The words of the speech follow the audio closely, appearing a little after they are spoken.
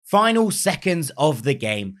Final seconds of the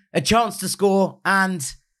game, a chance to score,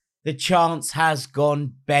 and the chance has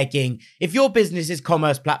gone begging. If your business's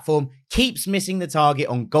commerce platform keeps missing the target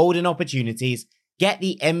on golden opportunities, get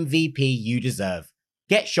the MVP you deserve.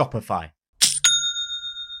 Get Shopify.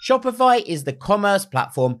 Shopify is the commerce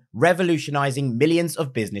platform revolutionizing millions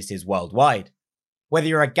of businesses worldwide. Whether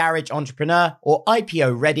you're a garage entrepreneur or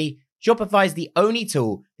IPO ready, Shopify is the only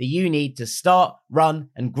tool that you need to start, run,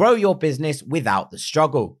 and grow your business without the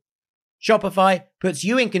struggle. Shopify puts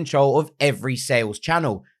you in control of every sales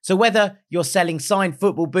channel. So whether you're selling signed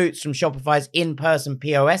football boots from Shopify's in-person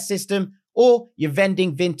POS system, or you're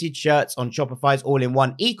vending vintage shirts on Shopify's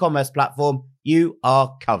all-in-one e-commerce platform, you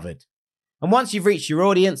are covered. And once you've reached your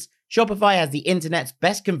audience, Shopify has the internet's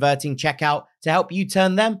best converting checkout to help you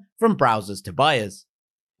turn them from browsers to buyers.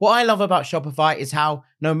 What I love about Shopify is how,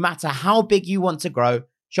 no matter how big you want to grow,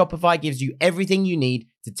 Shopify gives you everything you need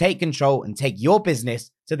to take control and take your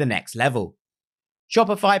business to the next level.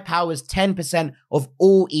 Shopify powers 10% of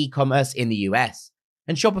all e-commerce in the US.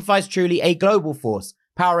 And Shopify is truly a global force,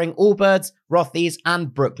 powering Allbirds, Rothy's, and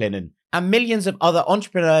Brooklinen, and millions of other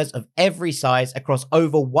entrepreneurs of every size across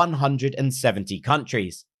over 170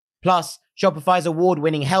 countries. Plus, Shopify's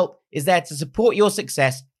award-winning help is there to support your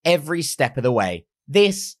success every step of the way.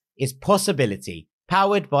 This is Possibility,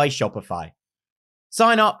 powered by Shopify.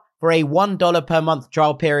 Sign up for a $1 per month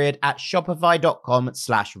trial period at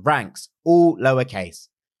shopify.com/ranks, all lowercase.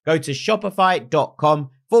 Go to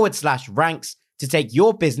shopify.com/ranks to take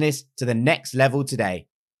your business to the next level today.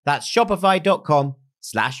 That's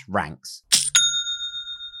shopify.com/ranks.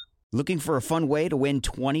 Looking for a fun way to win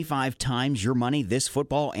 25 times your money this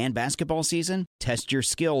football and basketball season? Test your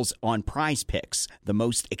skills on Prize Picks, the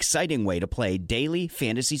most exciting way to play daily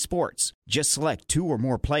fantasy sports. Just select 2 or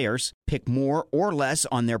more players, pick more or less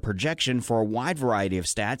on their projection for a wide variety of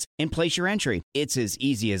stats, and place your entry. It's as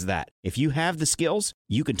easy as that. If you have the skills,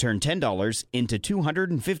 you can turn $10 into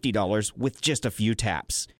 $250 with just a few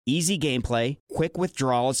taps. Easy gameplay, quick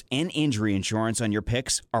withdrawals, and injury insurance on your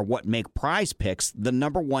picks are what make Prize Picks the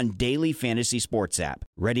 #1 daily fantasy sports app.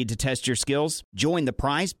 Ready to test your skills? Join the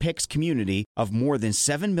Prize Picks community of more than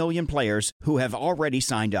 7 million players who have already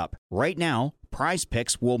signed up. Right now, Prize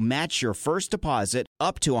Picks will match your first deposit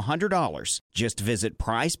up to $100. Just visit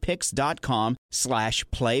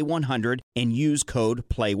prizepicks.com/play100 and use code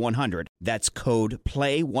PLAY100. That's code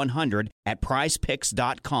PLAY100 at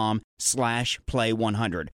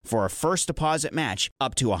prizepicks.com/play100 for a first deposit match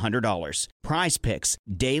up to $100. Prize Picks,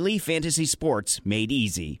 daily fantasy sports made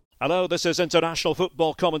easy. Hello, this is international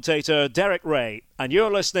football commentator Derek Ray, and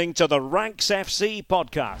you're listening to the Ranks FC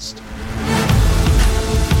podcast.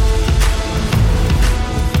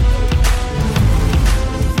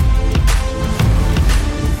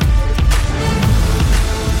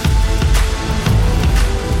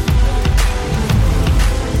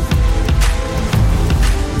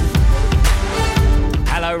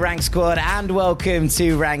 Hello, Rank Squad, and welcome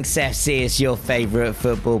to Ranks FC. It's your favourite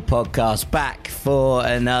football podcast, back for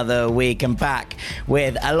another week and back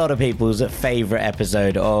with a lot of people's favourite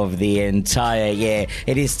episode of the entire year.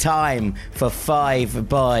 It is time for 5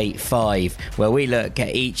 by 5, where we look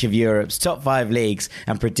at each of Europe's top 5 leagues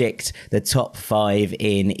and predict the top 5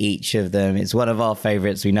 in each of them. It's one of our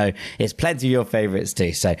favourites. We know it's plenty of your favourites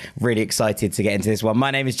too, so really excited to get into this one.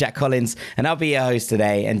 My name is Jack Collins, and I'll be your host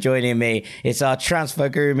today, and joining me is our transfer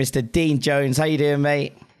guru, Mr. Dean Jones. How you doing,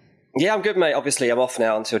 mate? Yeah, I'm good, mate. Obviously, I'm off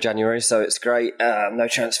now until January, so it's great. No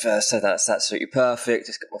transfers, so that's absolutely perfect.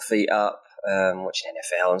 Just got my feet up, watching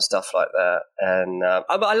NFL and stuff like that. And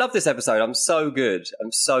I love this episode. I'm so good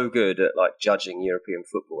at like judging European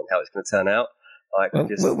football and how it's going to turn out. Like,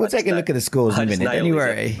 we'll take a look at the scores in a minute. Don't you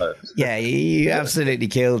worry. Yeah, you absolutely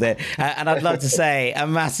killed it. And I'd love to say a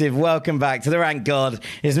massive welcome back to the Rank God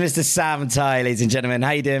is Mr. Sam Ty, ladies and gentlemen.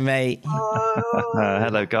 How you doing, mate?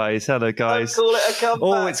 Hello, guys. Don't call it a comeback.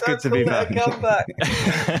 Oh, it's good to be back.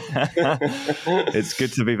 It's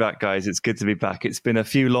good to be back, guys. It's good to be back. It's been a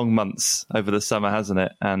few long months over the summer, hasn't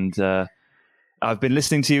it? And I've been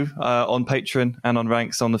listening to you on Patreon and on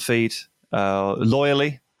Ranks on the feed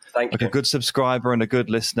loyally. Thank like you. A good subscriber and a good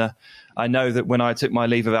listener. I know that when I took my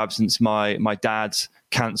leave of absence, my dad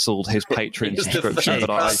cancelled his Patreon subscription.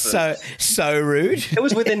 But so rude. It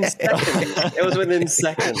was within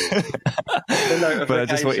seconds. But I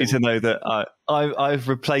just want you to know that I've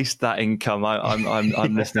replaced that income.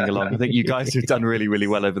 I'm listening along. I think you guys have done really, really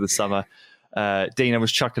well over the summer. Dean, I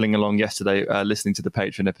was chuckling along yesterday listening to the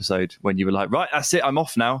Patreon episode when you were like, right, that's it, I'm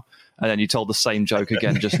off now. And then you told the same joke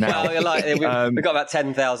again just now. We've got about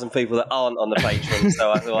 10,000 people that aren't on the Patreon,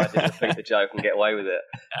 so I thought I'd just repeat the joke and get away with it.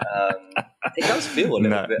 It does feel a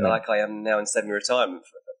little bit like I am now in semi-retirement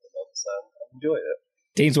for enjoy it.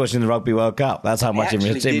 Dean's watching the Rugby World Cup. That's how much in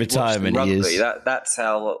retirement he is. That's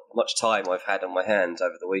how much time I've had on my hands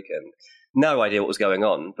over the weekend. No idea what was going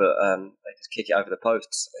on, but they just kick it over the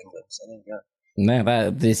posts, England. So there you go.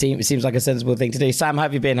 No, it seems like a sensible thing to do. Sam, how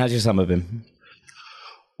have you been? How's your summer been?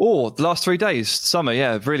 Oh, the last 3 days, summer,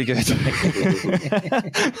 yeah, really good.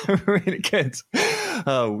 Really good.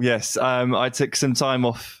 Oh, yes. I took some time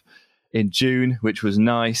off in June, which was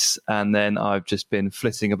nice. And then I've just been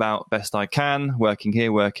flitting about best I can, working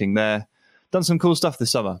here, working there. Done some cool stuff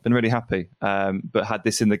this summer. Been really happy. But had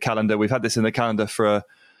this in the calendar. We've had this in the calendar for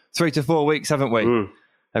 3 to 4 weeks, haven't we?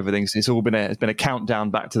 It's been a countdown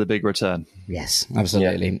back to the big return. Yes,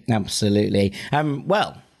 absolutely. Yeah. Absolutely.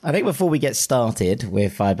 Well, I think before we get started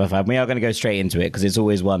with 5x5, we are going to go straight into it because it's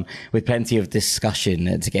always one with plenty of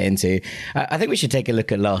discussion to get into. I think we should take a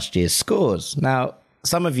look at last year's scores. Now,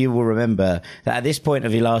 some of you will remember that at this point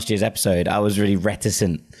of your last year's episode, I was really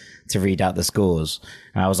reticent to read out the scores.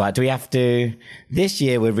 I was like, do we have to? This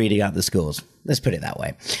year, we're reading out the scores. Let's put it that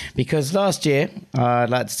way. Because last year,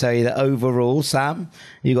 I'd like to tell you that overall, Sam,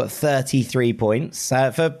 you got 33 points.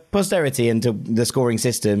 For posterity and to the scoring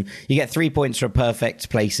system, you get 3 points for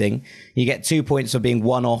perfect placing. You get 2 points for being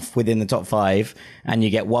one off within the top 5. And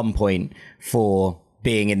you get 1 point for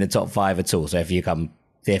being in the top 5 at all. So if you come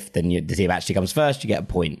fifth and the team actually comes first, you get a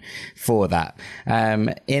point for that.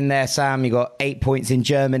 In there, Sam, you got 8 points in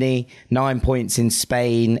Germany, 9 points in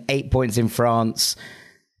Spain, 8 points in France,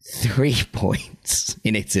 3 points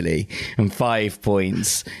in Italy, and 5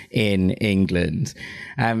 points in England.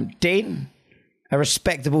 Dean, a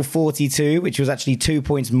respectable 42, which was actually 2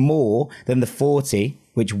 points more than the 40,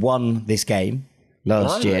 which won this game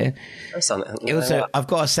last year. Also, I've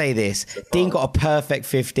got to say this. Dean got a perfect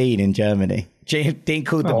 15 in Germany. Dean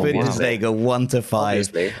called the Bundesliga 1 to 5.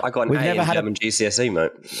 Obviously. I got an A in German GCSE,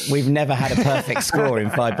 mate. We've never had a perfect score in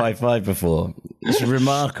 5x5 before. It's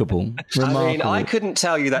remarkable. I mean, I couldn't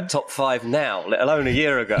tell you that top 5 now, let alone a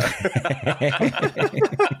year ago. So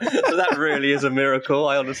that really is a miracle.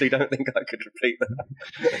 I honestly don't think I could repeat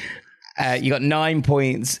that. You got 9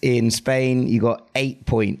 points in Spain. You got 8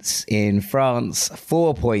 points in France,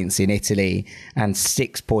 4 points in Italy, and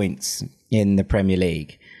 6 points in the Premier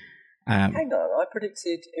League. Hang on, I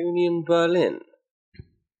predicted Union Berlin.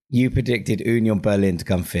 You predicted Union Berlin to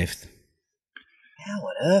come 5th. How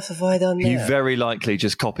on earth have I done that? You very likely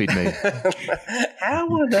just copied me. How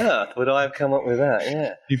on earth would I have come up with that?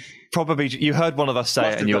 Yeah. You heard one of us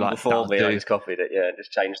say it and you were like, before me, I just copied it, and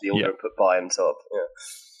just changed the order and put Bayern top.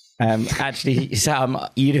 Yeah. Actually, Sam,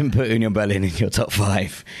 you didn't put Union Berlin in your top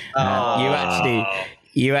 5.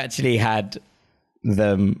 You actually had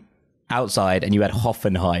them outside, and you had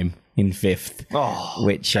Hoffenheim in 5th,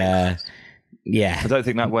 which, I don't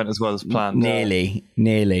think that went as well as planned. Nearly.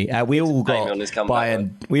 We all got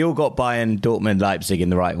Bayern, Dortmund, Leipzig in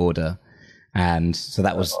the right order, and so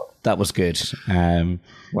that was good.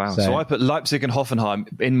 Wow! So I put Leipzig and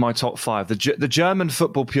Hoffenheim in my top 5. The German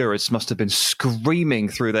football purists must have been screaming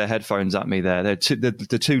through their headphones at me there. They're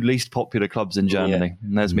the 2 least popular clubs in Germany,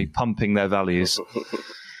 and there's me pumping their values.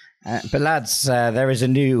 But lads, there is a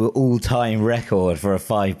new all-time record for a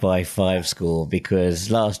 5x5 score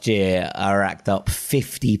because last year I racked up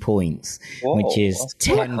 50 points, which is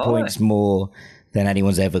 10 points more than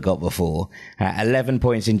anyone's ever got before. 11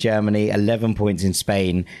 points in Germany, 11 points in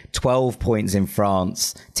Spain, 12 points in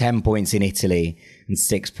France, 10 points in Italy, and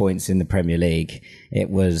 6 points in the Premier League.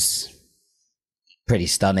 It was pretty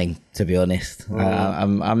stunning, to be honest.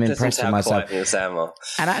 I'm impressed with myself.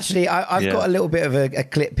 And actually, I've got a little bit of a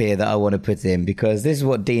clip here that I want to put in because this is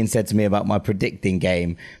what Dean said to me about my predicting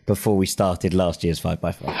game before we started last year's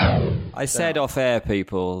 5x5. I said off air,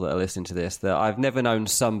 people that are listening to this, that I've never known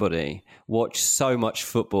somebody watch so much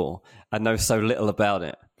football and know so little about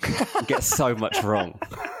it and get so much wrong.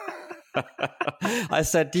 I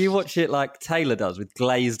said, do you watch it like Taylor does with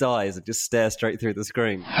glazed eyes and just stare straight through the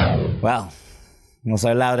screen? Well, not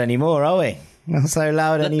so loud anymore, are we? Not so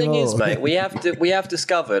loud anymore. The thing is, mate, we have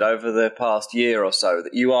discovered over the past year or so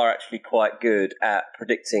that you are actually quite good at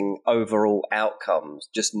predicting overall outcomes,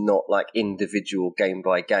 just not like individual game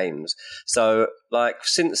by games. So, like,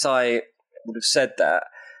 since I would have said that,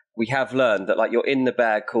 we have learned that like your in the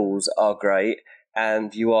bag calls are great,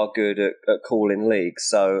 and you are good at calling leagues.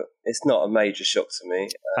 So it's not a major shock to me.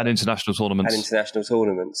 And international tournaments.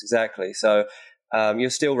 Exactly. So. You're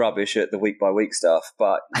still rubbish at the week by week stuff,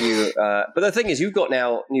 but you. But the thing is, you've got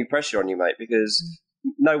now new pressure on you, mate, because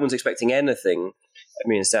no one's expecting anything.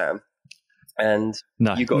 Me and Sam, and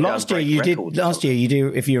you got last year. You did. Last year, you do.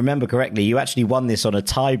 If you remember correctly, you actually won this on a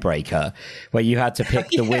tiebreaker, where you had to pick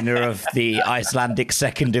the winner of the Icelandic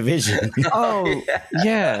second division. Oh,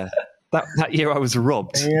 yeah. That year I was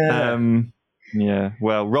robbed. Yeah,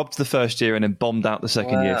 well, robbed the first year and then bombed out the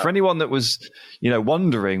second year. For anyone that was,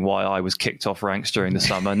 wondering why I was kicked off ranks during the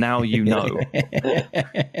summer, now you know.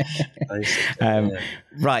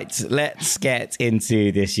 Right, let's get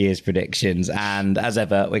into this year's predictions. And as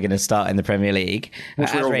ever, we're going to start in the Premier League.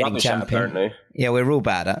 Which we're all rubbish at, apparently. Yeah, we're all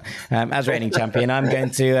bad at. As reigning champion, I'm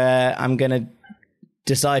going to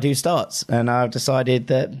decide who starts. And I've decided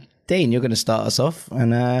that, Dean, you're going to start us off.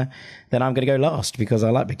 And then I'm going to go last because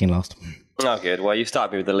I like picking last. Oh, good. Well, you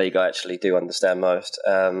started me with the league I actually do understand most.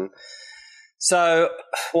 So,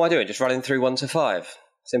 what am I doing? Just running through 1 to 5?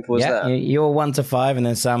 Simple as that? You're 1 to 5, and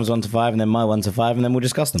then Sam's 1 to 5, and then my 1 to 5, and then we'll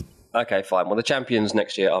discuss them. Okay, fine. Well, the champions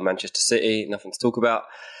next year are Manchester City. Nothing to talk about.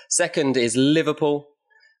 Second is Liverpool.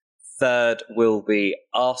 Third will be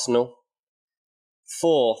Arsenal.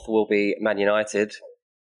 Fourth will be Man United.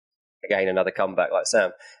 Again, another comeback like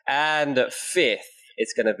Sam. And fifth,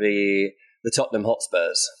 it's going to be the Tottenham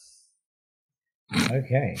Hotspurs.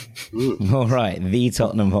 Okay. All right. The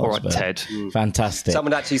Tottenham Hotspur. All right, Ted. Fantastic.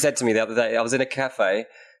 Someone actually said to me the other day, I was in a cafe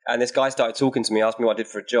and this guy started talking to me, asked me what I did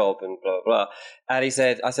for a job and blah, blah, blah. And I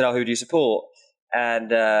said, oh, who do you support?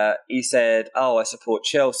 And he said, oh, I support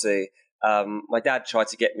Chelsea. My dad tried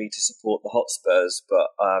to get me to support the Hotspurs, but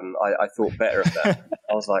I thought better of that.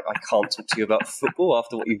 I was like, I can't talk to you about football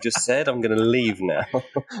after what you've just said. I'm going to leave now.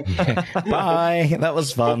 Bye. That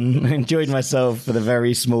was fun. Enjoyed myself for the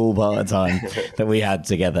very small part of time that we had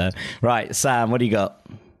together. Right, Sam, what do you got?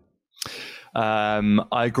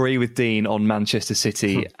 I agree with Dean on Manchester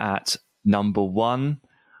City at number 1.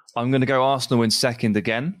 I'm going to go Arsenal in second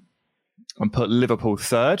again and put Liverpool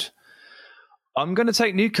third. I'm going to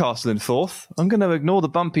take Newcastle in fourth. I'm going to ignore the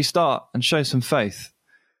bumpy start and show some faith.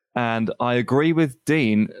 And I agree with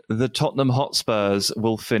Dean, the Tottenham Hotspurs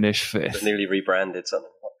will finish fifth. The newly rebranded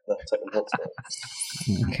Tottenham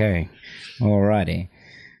Hotspurs. Okay. All righty.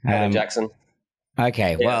 Jackson.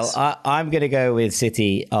 Okay, yes. Well, I'm going to go with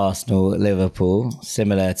City, Arsenal, Liverpool,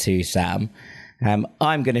 similar to Sam.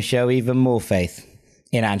 I'm going to show even more faith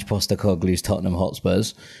in Ange Postecoglou's Tottenham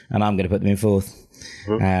Hotspurs, and I'm going to put them in fourth.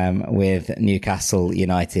 With Newcastle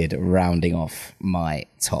United rounding off my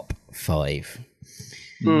top 5.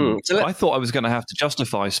 So I thought I was going to have to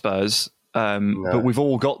justify Spurs, but we've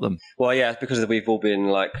all got them. Well, yeah, because we've all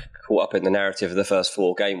been caught up in the narrative of the first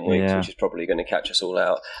 4 game weeks, which is probably going to catch us all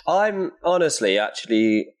out. I'm honestly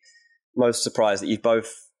actually most surprised that you've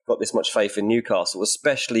both got this much faith in Newcastle,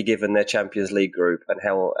 especially given their Champions League group and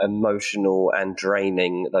how emotional and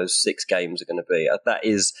draining those 6 games are going to be.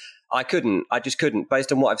 I just couldn't,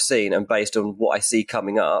 based on what I've seen and based on what I see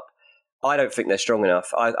coming up, I don't think they're strong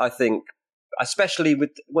enough. I think, especially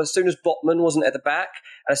as soon as Botman wasn't at the back,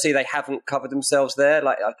 and I see they haven't covered themselves there,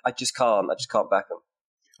 I just can't back them.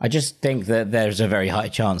 I just think that there's a very high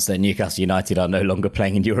chance that Newcastle United are no longer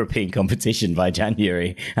playing in European competition by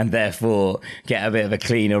January and therefore get a bit of a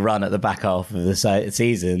cleaner run at the back half of the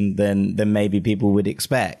season than maybe people would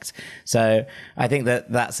expect. So I think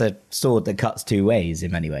that's a sword that cuts 2 ways in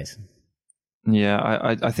many ways.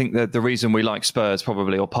 Yeah, I think that the reason we like Spurs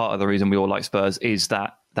probably, or part of the reason we all like Spurs, is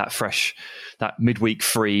that fresh, that midweek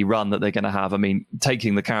free run that they're going to have. I mean,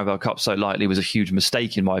 taking the Carabao Cup so lightly was a huge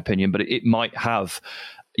mistake in my opinion, but it might have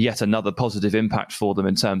yet another positive impact for them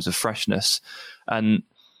in terms of freshness. And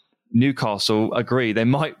Newcastle, agree, they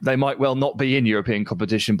might well not be in European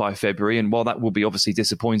competition by February, and while that will be obviously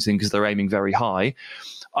disappointing because they're aiming very high,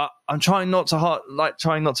 I'm trying not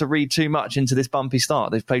to read too much into this bumpy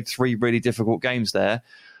start. They've played 3 really difficult games there,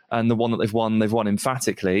 and the one that they've won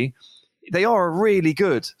emphatically. They are a really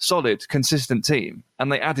good, solid, consistent team,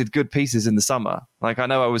 and they added good pieces in the summer. I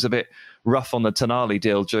know I was a bit rough on the Tonali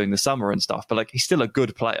deal during the summer and stuff, but he's still a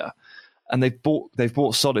good player. And they've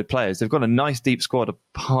bought solid players. They've got a nice deep squad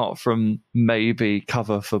apart from maybe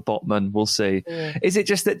cover for Botman. We'll see. Yeah. Is it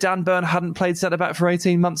just that Dan Burn hadn't played centre-back for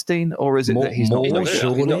 18 months, Dean? Or is it that he's not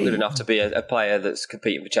good enough to be a player that's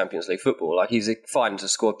competing for Champions League football? He's fine as a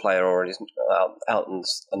squad player or he's out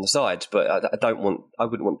on the sides, but I wouldn't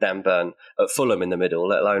want Dan Burn at Fulham in the middle,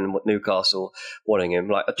 let alone Newcastle wanting him.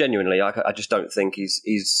 Genuinely, I just don't think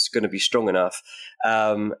he's going to be strong enough.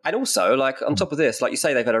 And also, on top of this, you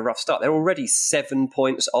say, they've had a rough start. They're already 7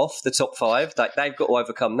 points off the top 5. They've got to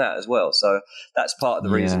overcome that as well. So that's part of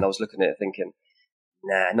the reason I was looking at it thinking,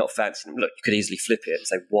 nah, not fancy. Look, you could easily flip it and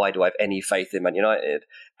say, why do I have any faith in Man United?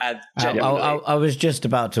 And I was just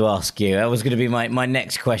about to ask you. That was going to be my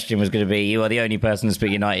next question was going to be, you are the only person to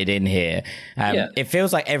speak United in here. It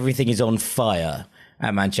feels like everything is on fire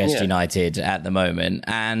at Manchester United at the moment.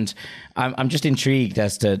 And I'm just intrigued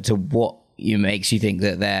as to what makes you think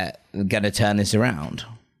that they're going to turn this around.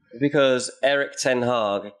 because Erik ten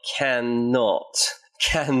Hag cannot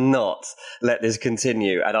let this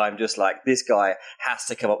continue. And I'm just like, this guy has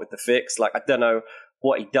to come up with the fix. Like, I don't know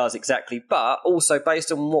what he does exactly, but also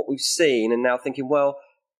based on what we've seen and now thinking, well,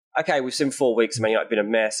 okay, we've seen 4 weeks, Man United have been a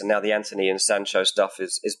mess, and now the Anthony and Sancho stuff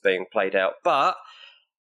is being played out. But,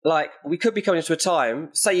 like, we could be coming into a time,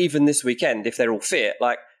 say even this weekend, if they're all fit,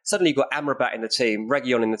 like, suddenly you've got Amrabat in the team,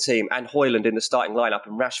 Reguilon in the team, and Højlund in the starting lineup,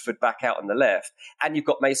 and Rashford back out on the left. And you've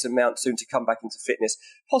got Mason Mount soon to come back into fitness,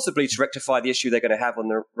 possibly to rectify the issue they're going to have on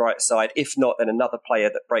the right side. If not, then another player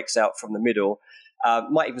that breaks out from the middle.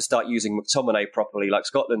 Might even start using McTominay properly like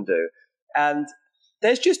Scotland do. And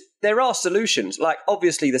there are solutions. Like,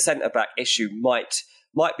 obviously, the centre-back issue might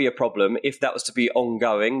be a problem if that was to be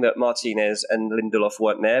ongoing, that Martinez and Lindelof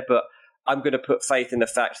weren't there. But I'm going to put faith in the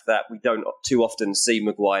fact that we don't too often see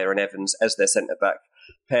Maguire and Evans as their centre-back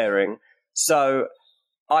pairing. So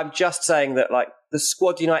I'm just saying that, like, the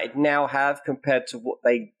squad United now have compared to what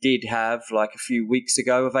they did have, like, a few weeks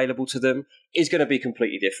ago available to them is going to be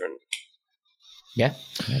completely different. Yeah.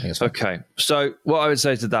 Okay. So what I would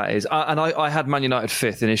say to that is, I had Man United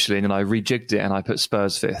 5th initially, and then I rejigged it and I put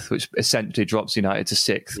Spurs 5th, which essentially drops United to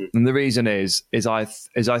 6th. And the reason is I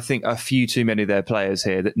think a few too many of their players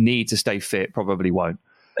here that need to stay fit probably won't.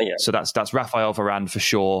 Yeah. So that's Rafael Varane for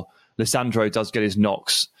sure. Lisandro does get his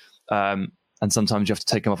knocks. And sometimes you have to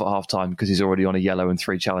take him off at half-time because he's already on a yellow and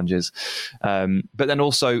 3 challenges. But then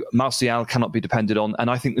also, Martial cannot be depended on.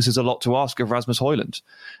 And I think this is a lot to ask of Rasmus Højlund.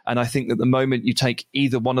 And I think that the moment you take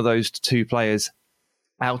either one of those 2 players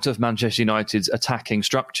out of Manchester United's attacking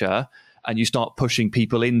structure and you start pushing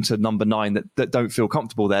people into number 9 that don't feel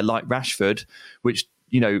comfortable there, like Rashford, which,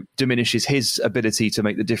 you know, diminishes his ability to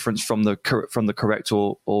make the difference from the correct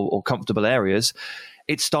or comfortable areas,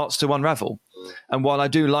 it starts to unravel. And while I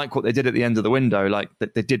do like what they did at the end of the window, like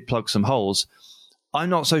that they did plug some holes, I'm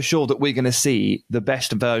not so sure that we're going to see the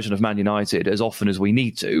best version of Man United as often as we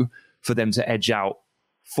need to for them to edge out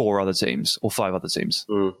 4 other teams or 5 other teams.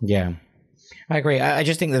 Yeah, I agree. I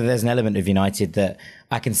just think that there's an element of United that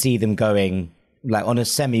I can see them going, like, on a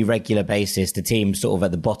semi-regular basis to teams sort of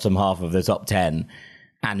at the bottom half of the top 10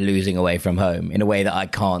 and losing away from home in a way that I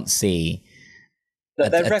can't see.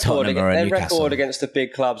 Their record against the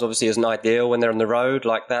big clubs obviously isn't ideal when they're on the road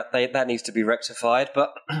like that. That needs to be rectified.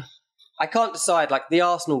 But I can't decide. Like, the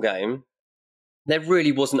Arsenal game, there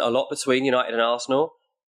really wasn't a lot between United and Arsenal.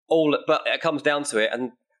 But it comes down to it,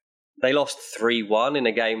 and they lost 3-1 in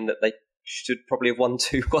a game that they should probably have won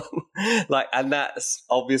 2-1. And that's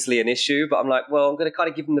obviously an issue. But I'm like, well, I'm going to kind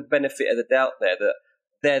of give them the benefit of the doubt there that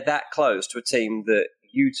they're that close to a team that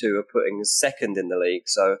you two are putting second in the league.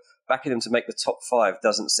 So backing them to make the top 5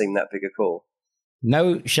 doesn't seem that big a call.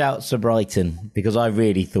 No shouts for Brighton, because I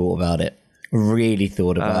really thought about it.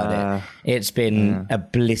 It. It's been a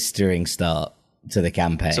blistering start to the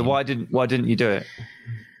campaign. So why didn't you do it?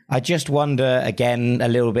 I just wonder, again, a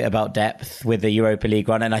little bit about depth with the Europa League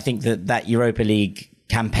run. And I think that Europa League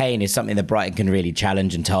campaign is something that Brighton can really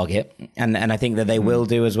challenge and target. And I think that they will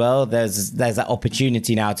do as well. There's that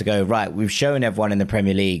opportunity now to go, right, we've shown everyone in the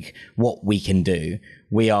Premier League what we can do.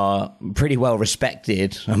 We are pretty well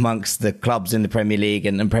respected amongst the clubs in the Premier League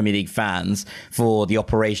and Premier League fans for the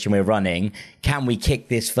operation we're running. Can we kick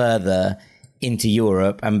this further into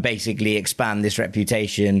Europe and basically expand this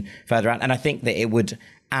reputation further out? And I think that it would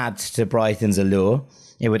add to Brighton's allure.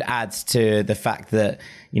 It would add to the fact that,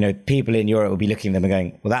 you know, people in Europe will be looking at them and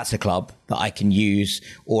going, well, that's a club that I can use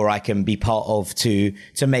or I can be part of to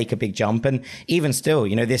make a big jump. And even still,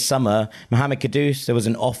 you know, this summer, Mohamed Kudus, there was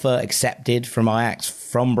an offer accepted from Ajax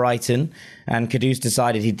from Brighton, and Kudus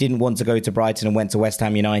decided he didn't want to go to Brighton and went to West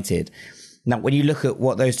Ham United. Now, when you look at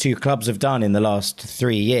what those 2 clubs have done in the last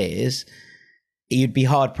 3 years, you'd be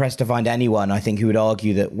hard-pressed to find anyone, I think, who would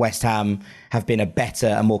argue that West Ham have been a better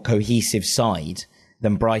and more cohesive side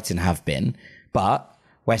than Brighton have been. But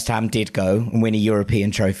West Ham did go and win a European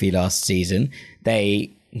trophy last season.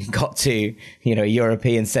 They got to, you know, a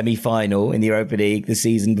European semi-final in the Europa League the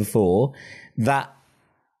season before. That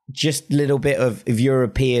just little bit of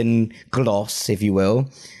European gloss, if you will,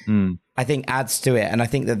 I think adds to it. And I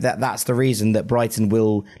think that's the reason that Brighton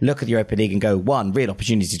will look at the Europa League and go, 1, real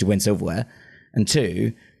opportunity to win silverware, and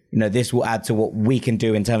 2, you know, this will add to what we can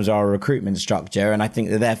do in terms of our recruitment structure. And I think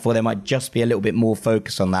that therefore there might just be a little bit more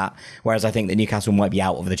focus on that. Whereas I think that Newcastle might be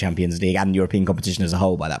out of the Champions League and European competition as a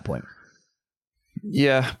whole by that point.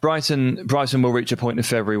 Yeah, Brighton will reach a point in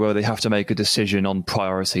February where they have to make a decision on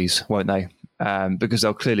priorities, won't they? because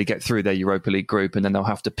they'll clearly get through their Europa League group, and then they'll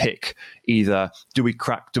have to pick either do we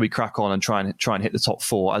crack on and try and hit the top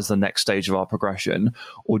 4 as the next stage of our progression,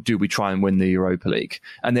 or do we try and win the Europa League?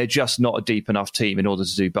 And they're just not a deep enough team in order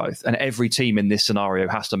to do both. And every team in this scenario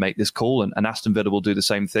has to make this call, and Aston Villa will do the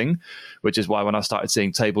same thing, which is why when I started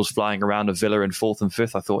seeing tables flying around of Villa in 4th and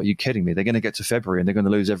 5th, I thought, are you kidding me? They're going to get to February and they're going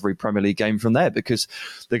to lose every Premier League game from there, because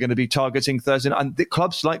they're going to be targeting Thursday. And the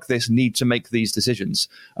clubs like this need to make these decisions.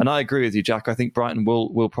 And I agree with you, Jack. I think Brighton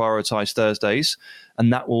will prioritise Thursdays,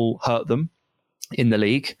 and that will hurt them in the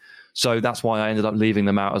league. So that's why I ended up leaving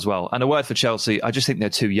them out as well. And a word for Chelsea, I just think they're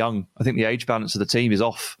too young. I think the age balance of the team is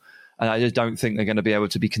off. And I just don't think they're going to be able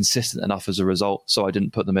to be consistent enough as a result. So I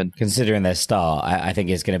didn't put them in. Considering their start, I think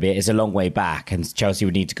it's a long way back, and Chelsea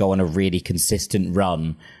would need to go on a really consistent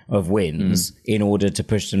run of wins in order to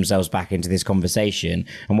push themselves back into this conversation.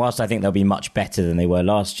 And whilst I think they'll be much better than they were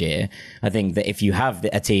last year, I think that if you have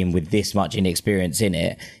a team with this much inexperience in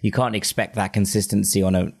it, you can't expect that consistency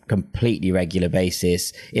on a completely regular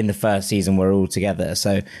basis in the first season we're all together.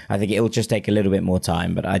 So I think it'll just take a little bit more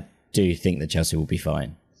time, but I do think that Chelsea will be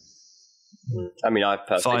fine. I mean, I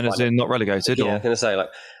personally fine as in not relegated. Yeah, or? I was going to say,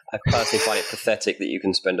 I personally find it pathetic that you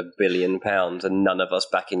can spend £1 billion and none of us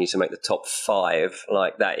backing you to make the top 5.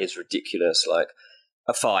 That is ridiculous.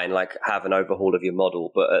 Fine, have an overhaul of your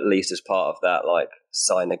model, but at least as part of that,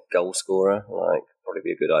 sign a goal scorer. Probably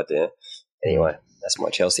be a good idea. Anyway, that's my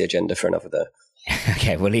Chelsea agenda for another day.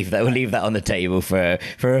 Okay, we'll leave that on the table for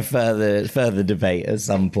a further debate at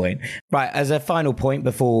some point. Right, as a final point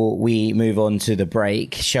before we move on to the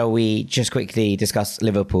break, shall we just quickly discuss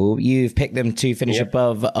Liverpool? You've picked them to finish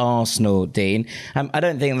above Arsenal, Dean. I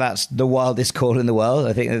don't think that's the wildest call in the world.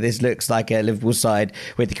 I think that this looks like a Liverpool side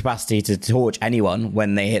with the capacity to torch anyone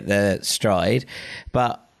when they hit their stride,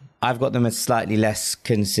 but I've got them as slightly less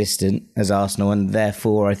consistent as Arsenal, and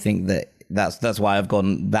therefore I think that that's why I've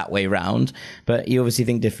gone that way round. But you obviously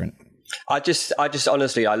think different. I just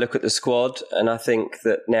honestly, I look at the squad and I think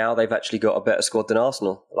that now they've actually got a better squad than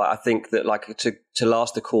Arsenal. I think that to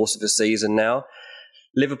last the course of the season now,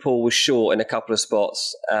 Liverpool was short in a couple of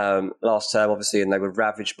spots last term, obviously, and they were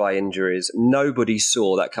ravaged by injuries. Nobody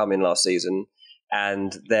saw that coming last season,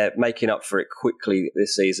 and they're making up for it quickly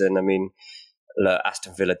this season. I mean, look,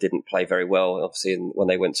 Aston Villa didn't play very well, obviously, when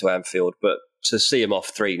they went to Anfield, but to see them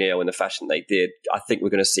off 3-0 in the fashion they did, I think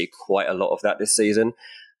we're going to see quite a lot of that this season.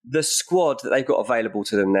 The squad that they've got available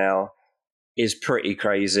to them now is pretty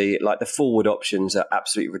crazy. The forward options are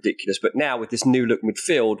absolutely ridiculous. But now with this new look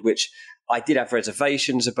midfield, which I did have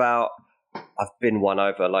reservations about, I've been won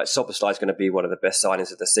over. Szoboszlai is going to be one of the best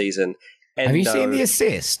signings of the season. Have you seen the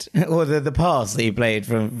assist or the pass that he played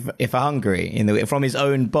for Hungary from his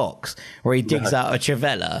own box, where he digs out a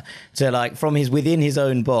Trivela to from within his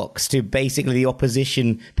own box to basically the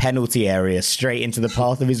opposition penalty area straight into the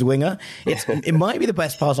path of his winger? It might be the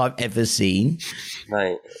best pass I've ever seen.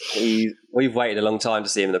 Mate, we've waited a long time to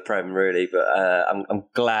see him in the Prem, really, but I'm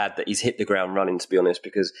glad that he's hit the ground running, to be honest,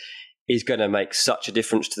 because he's going to make such a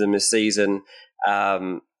difference to them this season.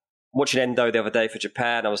 Watching Endo the other day for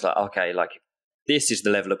Japan, I was like, okay, this is the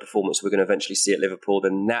level of performance we're going to eventually see at Liverpool,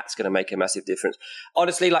 then that's going to make a massive difference.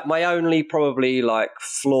 Honestly, my only probably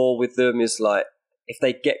flaw with them is if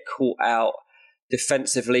they get caught out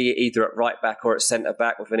defensively, either at right back or at centre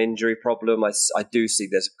back with an injury problem, I do see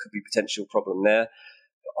there could be potential problem there.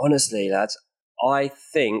 But honestly, lads, I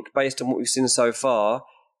think based on what we've seen so far,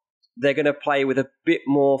 they're going to play with a bit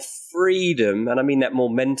more freedom, and I mean that more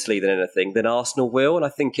mentally than anything, than Arsenal will, and I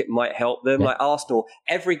think it might help them. Arsenal,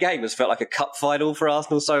 every game has felt like a cup final for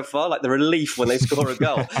Arsenal so far. The relief when they score a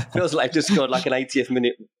goal feels like they've just scored an 80th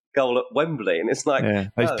minute goal at Wembley, and it's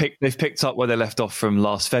they've picked up where they left off from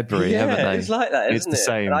last February, haven't they? It's like that, isn't it? It's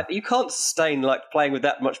the same. You can't sustain playing with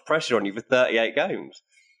that much pressure on you for 38 games.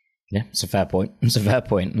 Yeah, it's a fair point.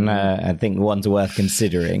 And I think one's worth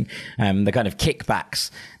considering. The kind of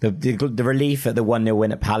kickbacks, the relief at the 1-0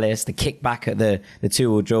 win at Palace, the kickback at the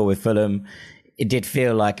 2-2 draw with Fulham. It did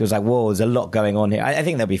feel like it was whoa, there's a lot going on here. I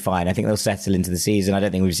think they'll be fine. I think they'll settle into the season. I don't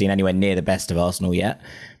think we've seen anywhere near the best of Arsenal yet.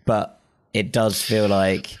 But it does feel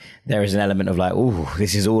like there is an element of ooh,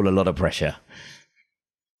 this is all a lot of pressure.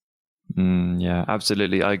 Yeah,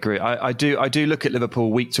 absolutely. I agree. I do look at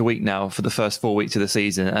Liverpool week to week now for the first 4 weeks of the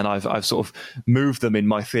season, and I've sort of moved them in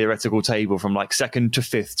my theoretical table from 2nd to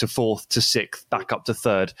 5th to 4th to 6th back up to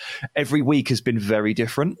 3rd. Every week has been very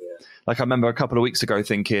different. I remember a couple of weeks ago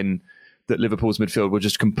thinking that Liverpool's midfield were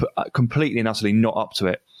just completely and utterly not up to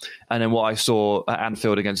it. And then what I saw at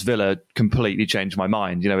Anfield against Villa completely changed my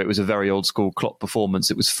mind. It was a very old school Klopp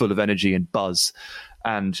performance. It was full of energy and buzz.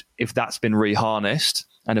 And if that's been reharnessed,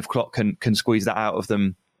 and if Klopp can squeeze that out of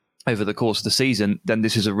them over the course of the season, then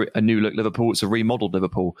this is a new look Liverpool. It's a remodeled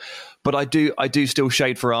Liverpool. But I do still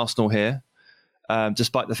shade for Arsenal here,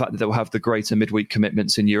 despite the fact that they'll have the greater midweek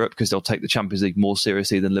commitments in Europe because they'll take the Champions League more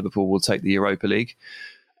seriously than Liverpool will take the Europa League.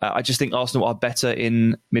 I just think Arsenal are better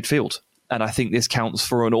in midfield. And I think this counts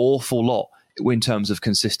for an awful lot in terms of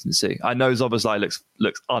consistency. I know Szoboszlai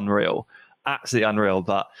looks unreal, absolutely unreal,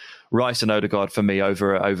 but Rice and Odegaard for me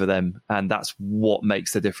over them. And that's what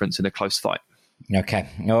makes the difference in a close fight. Okay.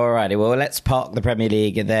 All righty. Well, let's park the Premier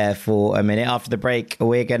League there for a minute. After the break,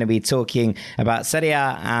 we're going to be talking about Serie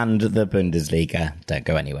A and the Bundesliga. Don't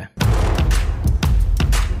go anywhere.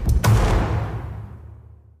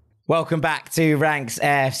 Welcome back to Ranks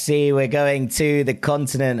FC. We're going to the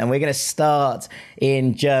continent and we're going to start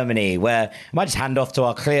in Germany, where I might just hand off to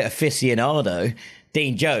our clear aficionado,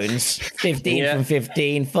 Dean Jones. 15 from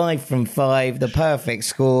 15, 5 from 5, the perfect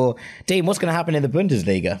score. Dean, what's going to happen in the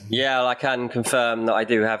Bundesliga? Yeah, I can confirm that I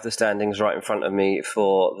do have the standings right in front of me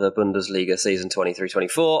for the Bundesliga season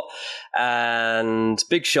 23-24. And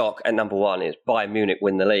big shock at number 1 is Bayern Munich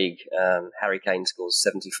win the league. Harry Kane scores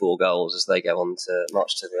 74 goals as they go on to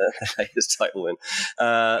march to the latest title win.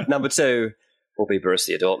 Number 2 will be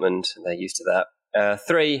Borussia Dortmund. They're used to that.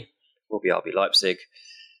 3 will be RB Leipzig.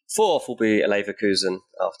 4th will be Leverkusen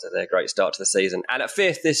after their great start to the season. And at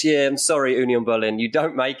 5th this year, I'm sorry, Union Berlin, you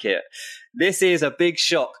don't make it. This is a big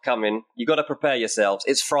shock coming. You've got to prepare yourselves.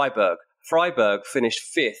 It's Freiburg. Freiburg finished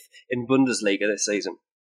 5th in Bundesliga this season.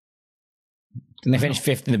 Didn't they finish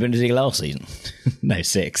 5th in the Bundesliga last season? No,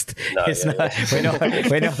 6th.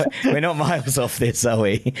 No, we're not miles off this, are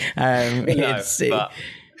we? It's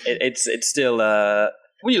still...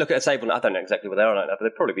 when you look at a table, I don't know exactly where they are right now, but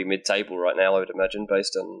they'd probably be mid-table right now, I would imagine,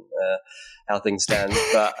 based on how things stand.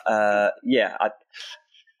 But I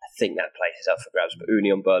think that place is up for grabs. But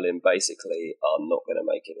Union Berlin basically are not going to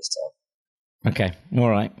make it this time. Okay,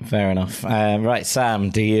 all right, fair enough. Right,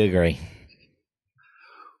 Sam, do you agree?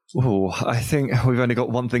 Oh, I think we've only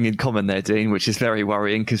got one thing in common there, Dean, which is very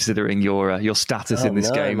worrying considering your status in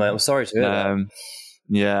this game. Mate, I'm sorry to hear that.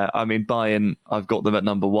 Yeah, I mean, Bayern, I've got them at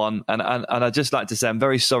number 1. And I'd just like to say I'm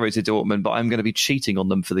very sorry to Dortmund, but I'm going to be cheating on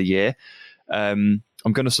them for the year. I'm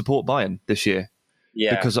going to support Bayern this year.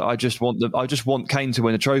 Yeah. Because I just want Kane to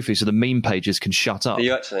win a trophy so the meme pages can shut up. Do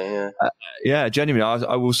you actually? Yeah. Yeah, genuinely,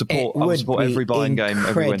 I will support every Bayern game.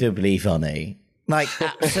 Incredibly funny. Like,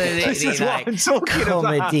 absolutely, this is what I'm talking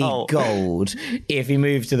comedy about. Gold if he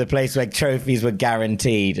moved to the place where trophies were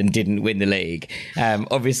guaranteed and didn't win the league.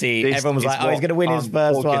 Obviously, everyone was like, he's going to win his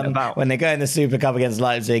first one. When they go in the Super Cup against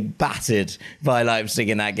Leipzig, battered by Leipzig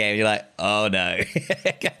in that game. You're like, oh no.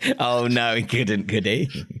 Oh no, he couldn't, could he?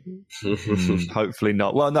 Hopefully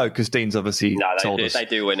not. Well, no, because Dean's obviously told us. They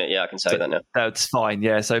do win it, yeah, I can say that now. That's fine,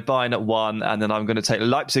 yeah. So Bayern at 1, and then I'm going to take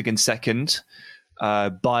Leipzig in 2nd.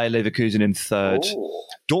 Bayer Leverkusen in 3rd,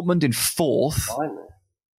 Dortmund in 4th,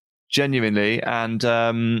 genuinely, and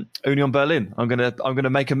Union Berlin. I'm gonna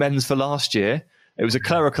make amends for last year. It was a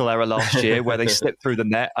clerical error last year where they slipped through the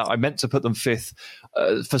net. I meant to put them 5th.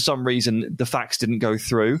 For some reason, the facts didn't go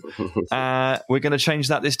through. We're going to change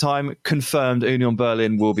that this time. Confirmed, Union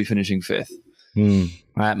Berlin will be finishing 5th.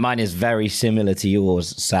 Mine is very similar to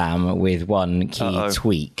yours, Sam, with one key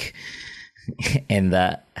tweak in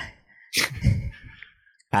that.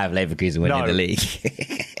 I have Leverkusen winning the league.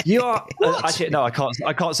 You are actually no. I can't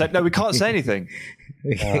say no. We can't say anything.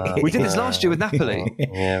 We did this last year with Napoli.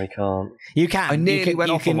 Yeah, we can't. You can. I nearly went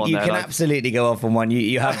off on one. You can absolutely go off on one.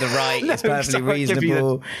 You have the right. It's perfectly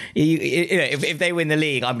reasonable. If they win the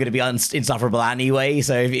league, I'm going to be insufferable anyway.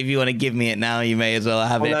 So if you want to give me it now, you may as well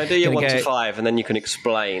have it. No, do your 1 to 5, and then you can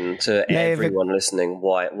explain to everyone listening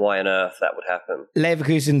why on earth that would happen.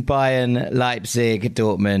 Leverkusen, Bayern, Leipzig,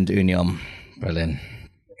 Dortmund, Union Berlin.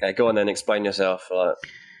 Okay, go on then, explain yourself.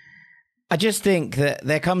 I just think that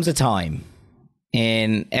there comes a time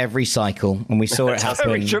in every cycle, and we saw it happen.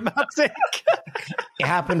 Very dramatic. It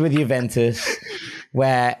happened with Juventus,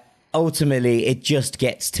 where ultimately it just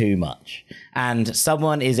gets too much. And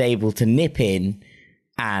someone is able to nip in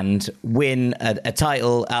and win a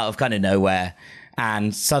title out of kind of nowhere.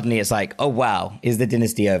 And suddenly it's like, oh, wow, is the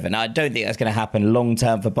dynasty over? Now, I don't think that's going to happen long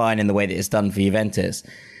term for Bayern in the way that it's done for Juventus.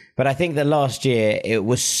 But I think that last year it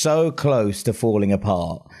was so close to falling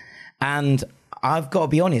apart. And I've got to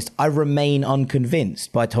be honest, I remain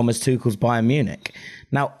unconvinced by Thomas Tuchel's Bayern Munich.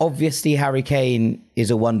 Now, obviously, Harry Kane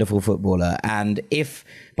is a wonderful footballer. And if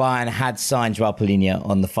Bayern had signed Joao Palhinha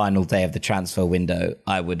on the final day of the transfer window,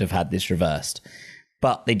 I would have had this reversed.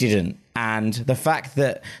 But they didn't. And the fact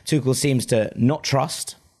that Tuchel seems to not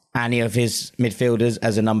trust any of his midfielders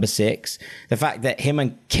as a number 6, the fact that him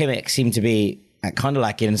and Kimmich seem to be kind of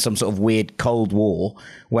like in some sort of weird Cold War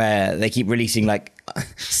where they keep releasing like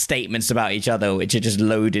statements about each other, which are just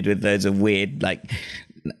loaded with loads of weird, like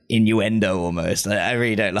innuendo almost. I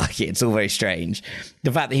really don't like it. It's all very strange.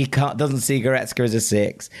 The fact that he doesn't see Goretzka as a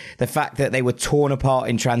 6, the fact that they were torn apart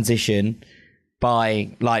in transition by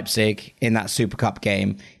Leipzig in that Super Cup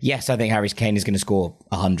game. Yes, I think Harry Kane is going to score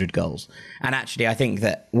 100 goals. And actually, I think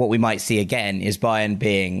that what we might see again is Bayern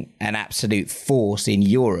being an absolute force in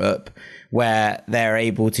Europe where they're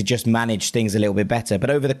able to just manage things a little bit better. But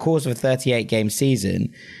over the course of a 38-game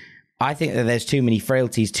season, I think that there's too many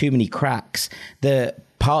frailties, too many cracks. The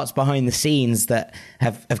parts behind the scenes that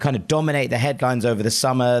have kind of dominated the headlines over the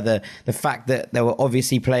summer, the fact that there were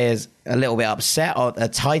obviously players a little bit upset at a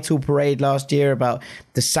title parade last year about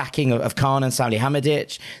the sacking of Kahn and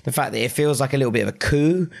Salihamidzic, the fact that it feels like a little bit of a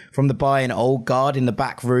coup from the Bayern old guard in the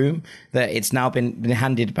back room, that it's now been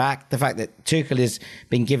handed back, the fact that Tuchel has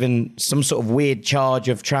been given some sort of weird charge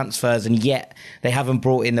of transfers and yet they haven't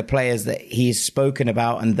brought in the players that he's spoken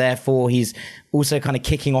about, and therefore he's also kind of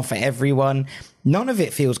kicking off at everyone. None of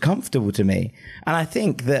it feels comfortable to me. And I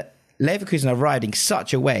think that Leverkusen are riding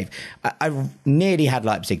such a wave. I nearly had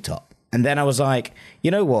Leipzig top. And then I was like, you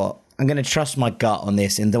know what? I'm going to trust my gut on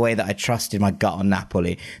this in the way that I trusted my gut on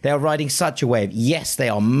Napoli. They are riding such a wave. Yes, they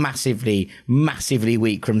are massively, massively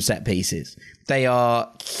weak from set pieces. They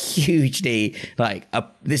are hugely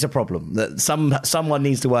there's a problem that someone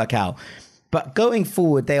needs to work out. But going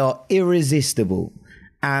forward, they are irresistible.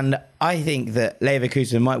 And I think that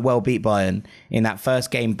Leverkusen might well beat Bayern in that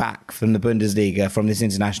first game back from the Bundesliga from this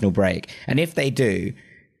international break. And if they do,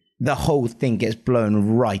 the whole thing gets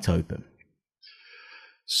blown right open.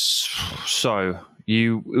 So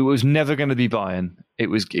it was never going to be Bayern. It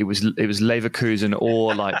was Leverkusen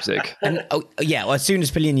or Leipzig. And as soon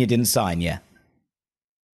as Palhinha didn't sign, yeah.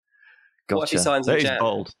 Gotcha. What if he signs in That is Jan?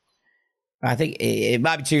 bold. I think it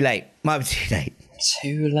might be too late.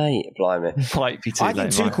 Too late, blimey. Might be too late. I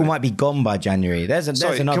think Tuchel might be gone by January. There's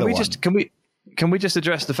another one. Can we just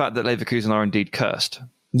address the fact that Leverkusen are indeed cursed?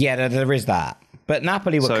 Yeah, there is that. But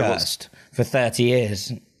Napoli were cursed for 30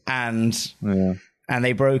 years, and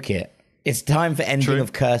they broke it. It's time for ending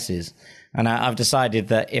of curses, and I've decided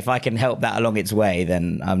that if I can help that along its way,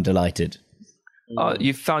 then I'm delighted.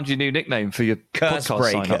 You've found your new nickname for your Curse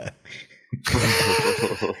podcast breaker.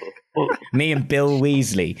 Me and Bill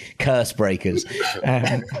Weasley, curse breakers.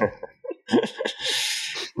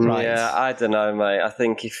 Right. Yeah, I don't know, mate. I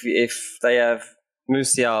think if they have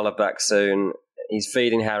Musiala back soon, he's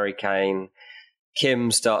feeding Harry Kane.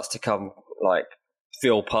 Kim starts to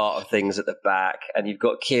feel part of things at the back, and you've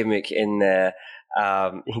got Kimmich in there.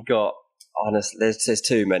 You've got honestly, there's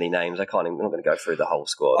too many names. I'm not going to go through the whole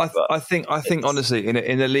squad. I think honestly,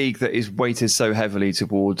 in a league that is weighted so heavily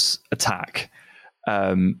towards attack,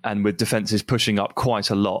 and with defenses pushing up quite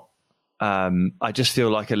a lot, I just feel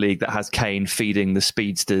like a league that has Kane feeding the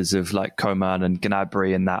speedsters of like Coman and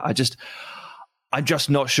Gnabry and that. I'm just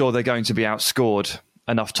not sure they're going to be outscored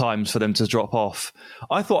enough times for them to drop off.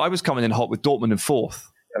 I thought I was coming in hot with Dortmund in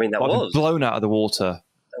fourth. I mean, that was blown out of the water.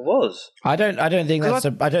 It was. I don't think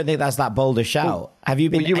that's that bold a shout. Well, have you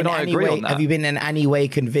been? You and I agree on that. Have you been in any way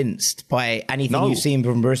convinced by anything you've seen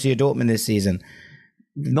from Borussia Dortmund this season?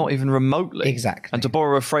 Not even remotely. Exactly. And to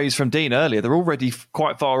borrow a phrase from Dean earlier, they're already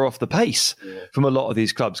quite far off the pace from a lot of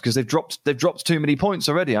these clubs because they've dropped too many points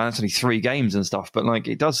already. And it's only 3 games and stuff, but like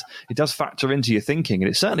it does factor into your thinking, and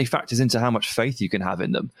it certainly factors into how much faith you can have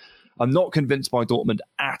in them. I'm not convinced by Dortmund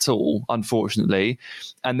at all, unfortunately.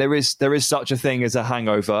 And there is such a thing as a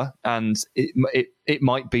hangover, and it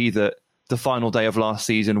might be that the final day of last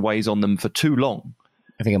season weighs on them for too long.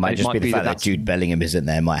 I think it might just be the fact that Jude Bellingham isn't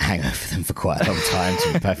there might hang over them for quite a long time,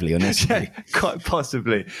 to be perfectly honest. Yeah, quite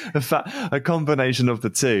possibly. A combination of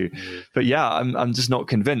the two. But yeah, I'm just not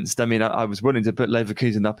convinced. I mean, I was willing to put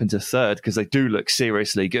Leverkusen up into third because they do look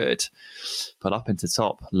seriously good. But up into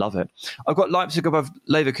top, love it. I've got Leipzig above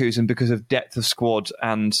Leverkusen because of depth of squad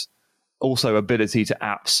and also ability to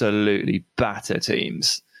absolutely batter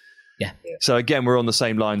teams. Yeah. So again, we're on the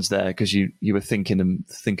same lines there because you were thinking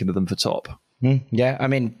of them for top. Yeah, I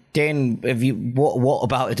mean, Dan, what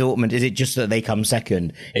about Dortmund? Is it just that they come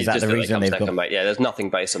second? Is that the reason they've got? Mate. Yeah, there's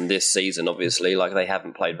nothing based on this season, obviously. Like, they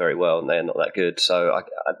haven't played very well and they're not that good. So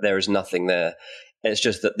there is nothing there. It's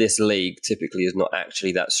just that this league typically is not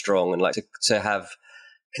actually that strong. And like to have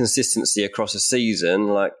consistency across a season,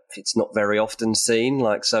 like it's not very often seen.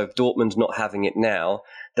 Like, so if Dortmund's not having it now,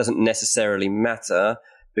 doesn't necessarily matter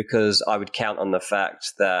because I would count on the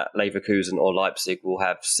fact that Leverkusen or Leipzig will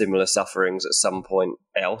have similar sufferings at some point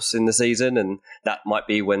else in the season, and that might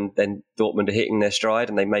be when then Dortmund are hitting their stride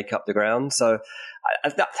and they make up the ground. So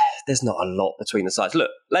there's not a lot between the sides.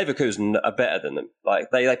 Look, Leverkusen are better than them.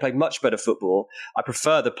 Like they play much better football. I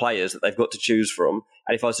prefer the players that they've got to choose from,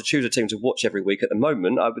 and if I was to choose a team to watch every week at the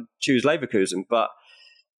moment, I would choose Leverkusen. But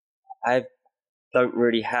I don't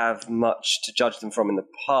really have much to judge them from in the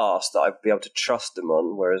past that I'd be able to trust them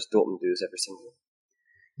on, whereas Dortmund do this every single year.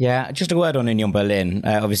 Yeah, just a word on Union Berlin.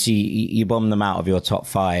 Obviously, you bombed them out of your top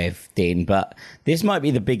 5, Dean, but this might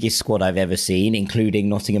be the biggest squad I've ever seen, including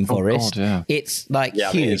Nottingham Forest. God, yeah. It's like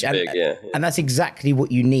huge. It's big, and that's exactly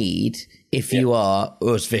what you need if you are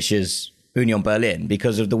Urs Fischer's Union Berlin,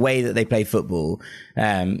 because of the way that they play football,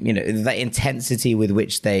 that intensity with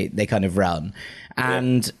which they kind of run.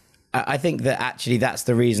 And I think that actually that's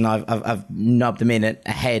the reason I've nubbed them in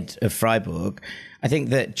ahead of Freiburg. I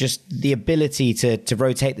think that just the ability to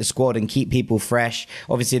rotate the squad and keep people fresh,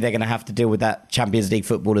 obviously they're going to have to deal with that Champions League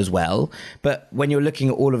football as well. But when you're looking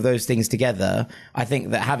at all of those things together, I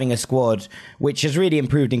think that having a squad which has really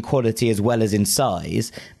improved in quality as well as in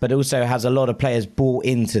size, but also has a lot of players bought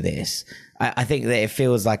into this, I think that it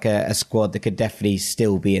feels like a squad that could definitely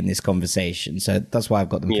still be in this conversation. So that's why I've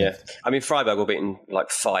got them. Yeah. fifth. I mean, Freiburg were beaten like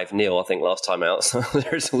 5-0, I think, last time out. So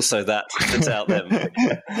there's also that's out there.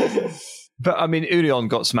 But I mean, Union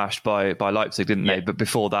got smashed by Leipzig, didn't they? But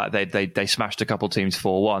before that, they smashed a couple teams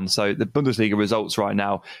 4-1. So the Bundesliga results right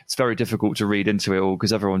now, it's very difficult to read into it all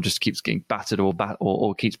because everyone just keeps getting battered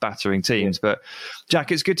or keeps battering teams. Yeah. But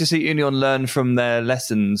Jack, it's good to see Union learn from their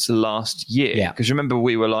lessons last year. Because remember,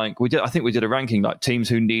 we were like, I think we did a ranking like teams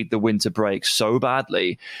who need the winter break so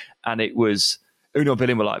badly, and it was Union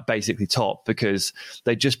Berlin were like basically top because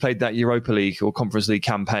they just played that Europa League or Conference League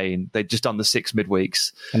campaign. They'd just done the 6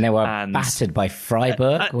 midweeks. And they were battered by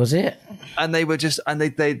Freiburg, was it? And they were just, and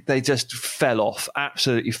they just fell off,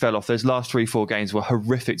 absolutely fell off. Those last 3-4 games were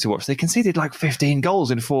horrific to watch. They conceded like 15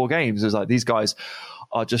 goals in 4 games. It was like, these guys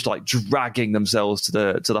are just like dragging themselves to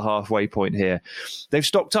the halfway point here. They've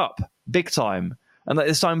stocked up big time. And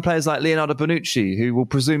they signed players like Leonardo Bonucci, who will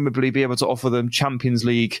presumably be able to offer them Champions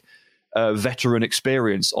League veteran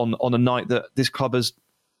experience on a night that this club has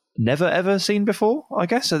never ever seen before, I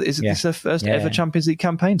guess. Is this their first ever Champions League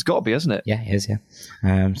campaign? It's got to be, hasn't it? Yeah, it is,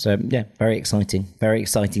 very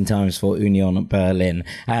exciting times for Union Berlin.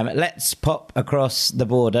 Let's pop across the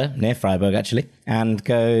border near Freiburg actually and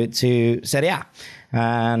go to Serie A,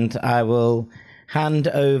 and I will hand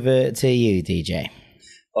over to you, DJ.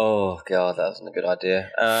 Oh, God, that wasn't a good idea.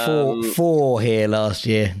 4 here last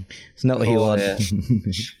year. It's not what he wanted.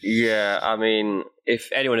 Yeah, I mean, if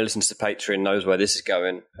anyone who listens to Patreon knows where this is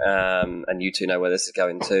going, and you two know where this is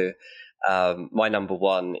going too, my number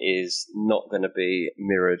 1 is not going to be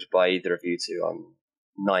mirrored by either of you two. I'm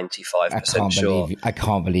 95% sure. I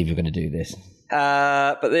can't believe you're going to do this.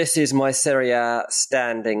 But this is my Serie A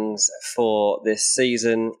standings for this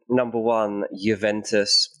season. Number 1,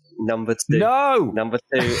 Juventus. Number 2, Number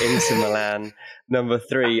 2, Inter Milan. Number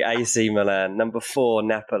 3, AC Milan. Number 4,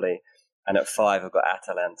 Napoli. And at 5, I've got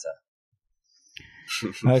Atalanta.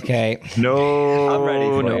 Okay. No. I'm ready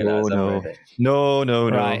for you, lads. No.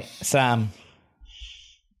 Right, Sam.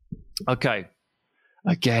 Okay.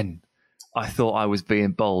 Again, I thought I was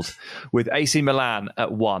being bold. With AC Milan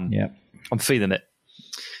at 1. Yep. I'm feeling it.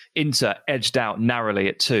 Inter edged out narrowly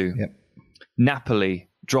at 2. Yep. Napoli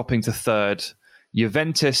dropping to 3rd.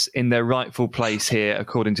 Juventus in their rightful place here,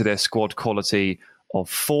 according to their squad quality, of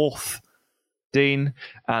 4th, Dean.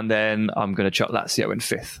 And then I'm going to chuck Lazio in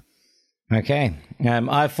 5th. Okay.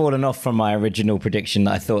 I've fallen off from my original prediction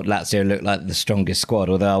that I thought Lazio looked like the strongest squad,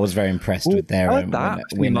 although I was very impressed with their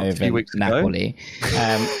win over Napoli.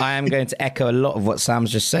 I am going to echo a lot of what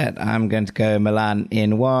Sam's just said. I'm going to go Milan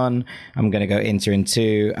in 1, I'm going to go Inter in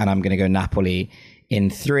 2, and I'm going to go Napoli in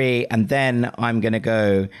 3, and then I'm going to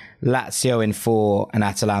go Lazio in 4 and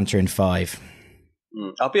Atalanta in 5.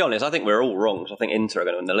 I'll be honest, I think we're all wrong. I think Inter are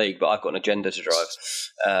going to win the league, but I've got an agenda to drive.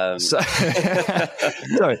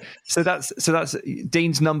 So that's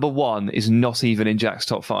Dean's number 1 is not even in Jack's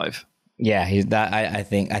top 5. Yeah, I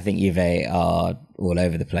think Juve are all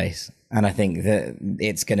over the place, and I think that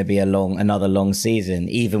it's going to be another long season,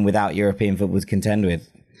 even without European football to contend with.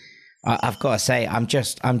 I've got to say, I'm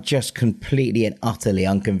just completely and utterly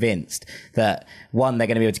unconvinced that 1, they're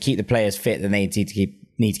going to be able to keep the players fit that they need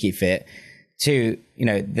to keep fit. 2,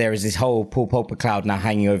 there is this whole Paul Pogba cloud now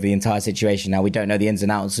hanging over the entire situation. Now we don't know the ins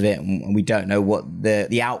and outs of it, and we don't know what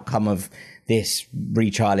the outcome of this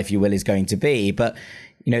retrial, if you will, is going to be. But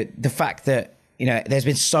the fact that there's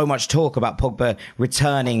been so much talk about Pogba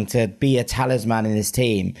returning to be a talisman in this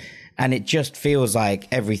team. And it just feels like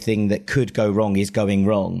everything that could go wrong is going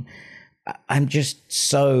wrong. I'm just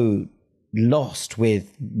so lost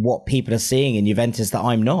with what people are seeing in Juventus that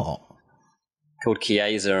I'm not. Called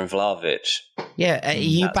Chiesa and Vlahovic. Yeah, are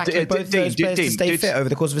you backing both those players to stay fit over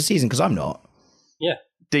the course of a season? Because I'm not. Yeah.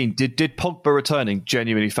 Dean, did Pogba returning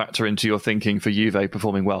genuinely factor into your thinking for Juve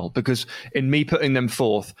performing well? Because in me putting them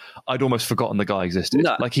fourth, I'd almost forgotten the guy existed.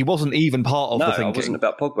 No. Like, he wasn't even part of the thinking. No, it wasn't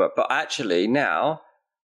about Pogba. But actually, now,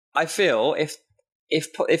 I feel if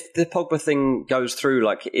the Pogba thing goes through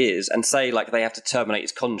like it is, and say like they have to terminate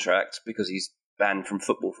his contract because he's banned from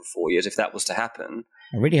football for 4 years, if that was to happen...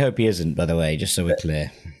 I really hope he isn't, by the way, just so we're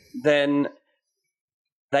clear. Then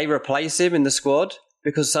they replace him in the squad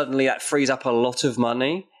because suddenly that frees up a lot of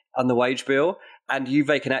money on the wage bill, and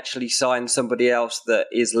Juve can actually sign somebody else that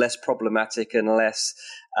is less problematic and less...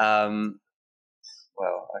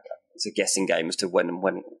 it's a guessing game as to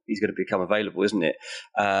when he's going to become available, isn't it?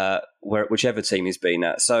 Whichever team he's been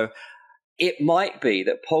at. So it might be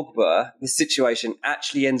that Pogba, this situation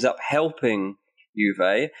actually ends up helping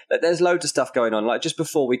Juve. Like, there's loads of stuff going on. Like, just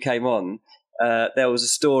before we came on, there was a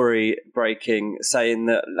story breaking saying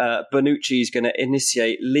that Bonucci is going to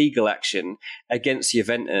initiate legal action against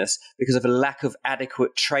Juventus because of a lack of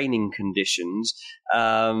adequate training conditions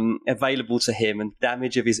available to him and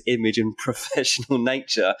damage of his image and professional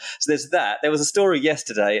nature. So there's that. There was a story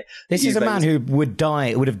yesterday. This is a man who would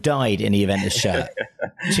have died in a Juventus shirt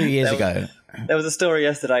 2 years ago. There was a story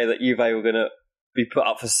yesterday that Juve were going to be put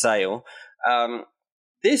up for sale.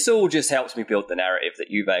 This all just helps me build the narrative that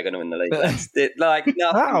Juve are going to win the league.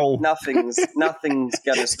 Nothing's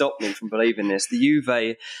going to stop me from believing this. The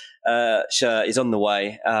Juve shirt is on the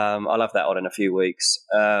way. I'll have that on in a few weeks.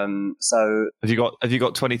 So have you got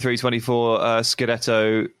 23-24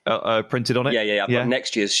 Scudetto printed on it? Yeah. I've got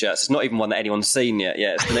next year's shirt. It's not even one that anyone's seen yet.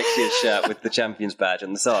 Yeah, it's the next year's shirt with the Champions badge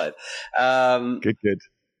on the side. Good.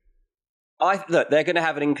 Look, they're going to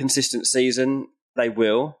have an inconsistent season. They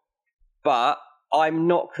will, but I'm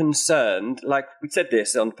not concerned. Like, we said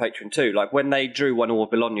this on Patreon too, like when they drew 1-1 with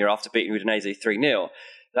Bologna after beating Udinese 3-0,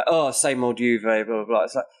 like, same old Juve, blah, blah, blah.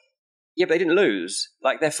 It's like, yeah, but they didn't lose.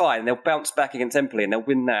 Like, they're fine. They'll bounce back against Empoli and they'll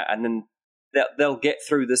win that, and then they'll get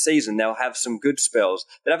through the season. They'll have some good spells.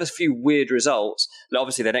 They'll have a few weird results. Like,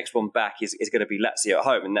 obviously, their next one back is going to be Lazio at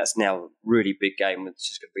home, and that's now a really big game. It's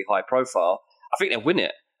just going to be high profile. I think they'll win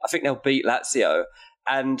it. I think they'll beat Lazio.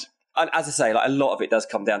 And as I say, like, a lot of it does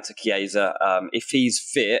come down to Chiesa. If he's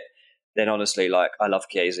fit, then honestly, like, I love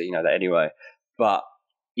Chiesa, you know that anyway. But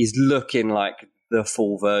he's looking like the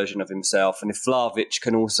full version of himself. And if Vlahovic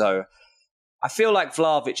can also... I feel like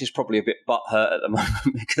Vlahovic is probably a bit butthurt at the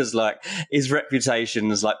moment because, like, his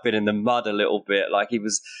reputation has, like, been in the mud a little bit. Like, he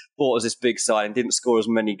was bought as this big sign and didn't score as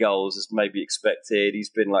many goals as maybe expected.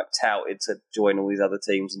 He's been, like, touted to join all these other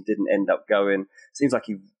teams and didn't end up going. Seems like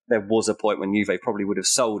there was a point when Juve probably would have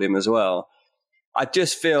sold him as well. I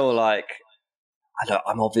just feel like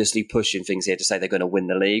I'm obviously pushing things here to say they're going to win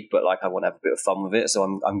the league, but, like, I want to have a bit of fun with it, so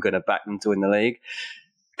I'm going to back them to win the league.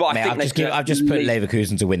 But I've just put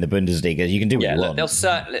Leverkusen to win the Bundesliga. You can do what you want. They'll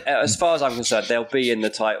certainly, as far as I'm concerned, they'll be in the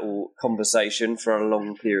title conversation for a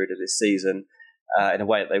long period of this season in a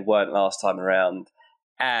way that they weren't last time around.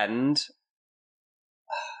 And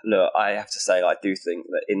look, I have to say, I do think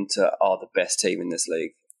that Inter are the best team in this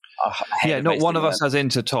league. Not one of us has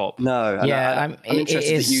Inter top. No. I'm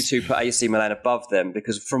interested that you two put AC Milan above them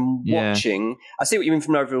because from watching, I see what you mean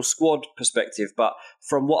from an overall squad perspective, but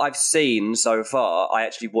from what I've seen so far, I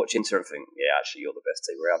actually watch Inter and think, actually, you're the best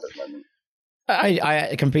team around at the moment.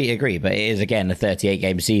 I completely agree, but it is, again, a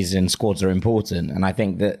 38-game season. Squads are important, and I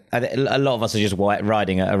think that a lot of us are just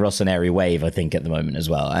riding a Rossoneri wave, I think, at the moment as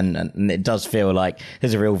well, and it does feel like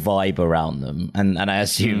there's a real vibe around them, and I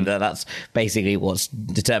assume that that's basically what's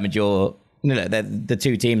determined the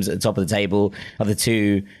two teams at the top of the table are the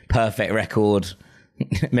two perfect record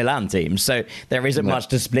Milan teams, so there isn't much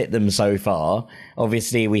to split them so far.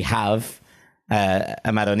 Obviously, we have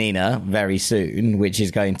a Madonnina very soon, which is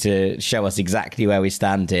going to show us exactly where we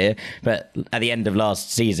stand here. But at the end of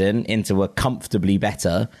last season, Inter were comfortably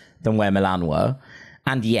better than where Milan were.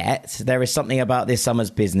 And yet, there is something about this summer's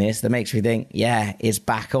business that makes me think, it's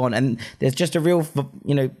back on. And there's just a real,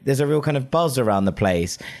 there's a real kind of buzz around the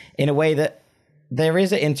place in a way that there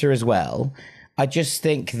is at Inter as well. I just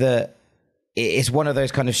think that it's one of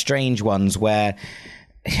those kind of strange ones where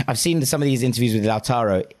I've seen some of these interviews with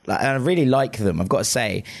Lautaro, and I really like them, I've got to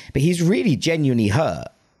say. But he's really genuinely hurt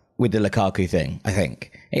with the Lukaku thing, I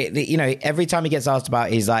think. Every time he gets asked about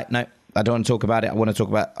it, he's like, no, I don't want to talk about it. I want to talk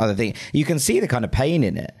about other things. You can see the kind of pain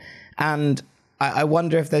in it. And I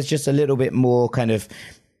wonder if there's just a little bit more kind of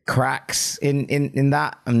cracks in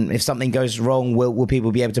that, and if something goes wrong, will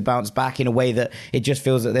people be able to bounce back in a way that it just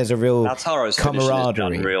feels that there's a real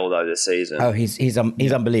camaraderie? Unreal though this season. Oh, he's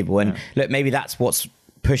unbelievable, and look, maybe that's what's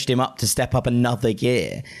pushed him up to step up another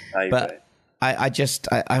gear. Maybe. But I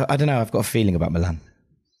don't know. I've got a feeling about Milan.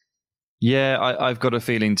 Yeah, I've got a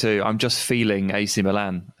feeling too. I'm just feeling AC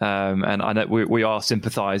Milan, and I know we are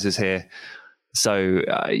sympathisers here. So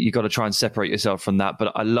you got to try and separate yourself from that.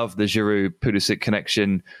 But I love the Giroud-Pulisic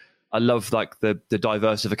connection. I love like the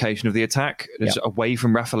diversification of the attack, away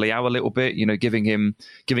from Rafa Leao a little bit. Giving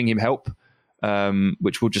him help,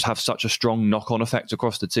 which will just have such a strong knock-on effect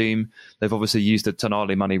across the team. They've obviously used the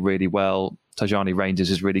Tonali money really well. Tajani Rangers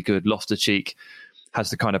is really good. Loftus-Cheek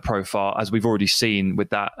has the kind of profile, as we've already seen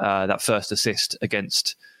with that first assist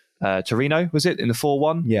against Torino, was it, in the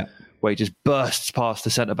 4-1? Yeah. Where he just bursts past the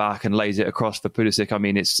centre-back and lays it across for Pulisic. I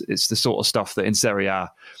mean, it's the sort of stuff that in Serie A,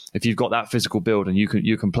 if you've got that physical build and you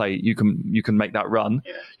can play, you can make that run,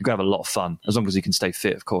 you can have a lot of fun, as long as he can stay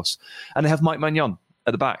fit, of course. And they have Mike Maignan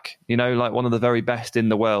at the back, like one of the very best in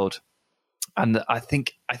the world. And I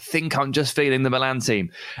think I'm just feeling the Milan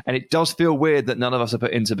team. And it does feel weird that none of us are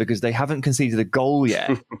put into, because they haven't conceded a goal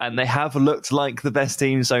yet. And they have looked like the best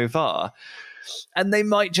team so far. And they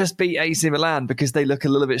might just beat AC Milan because they look a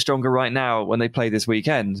little bit stronger right now when they play this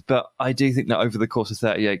weekend. But I do think that over the course of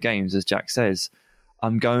 38 games, as Jack says,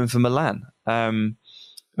 I'm going for Milan.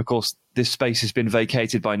 Of course, this space has been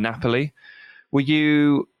vacated by Napoli. Were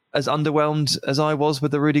you as underwhelmed as I was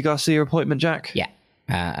with the Rudy Garcia appointment, Jack? Yeah.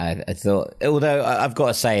 I thought, although I've got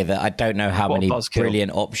to say that I don't know how many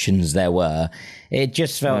brilliant options there were. It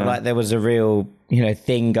just felt like there was a real,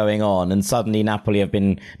 thing going on, and suddenly Napoli have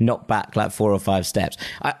been knocked back like 4 or 5 steps.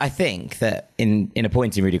 I think that in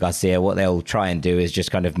appointing Rudy Garcia, what they'll try and do is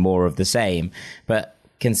just kind of more of the same. But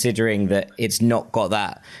considering that it's not got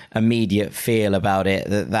that immediate feel about it,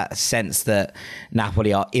 that sense that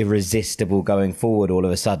Napoli are irresistible going forward, all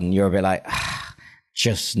of a sudden you're a bit like,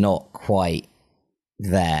 just not quite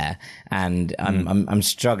there, and I'm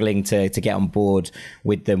struggling to get on board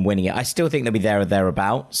with them winning it. I still think they'll be there or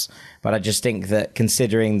thereabouts, but I just think that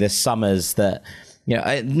considering the summers that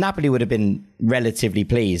Napoli would have been relatively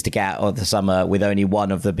pleased to get out of the summer with only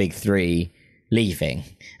one of the big 3 leaving,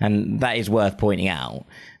 and that is worth pointing out.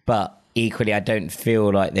 But equally, I don't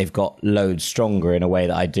feel like they've got loads stronger in a way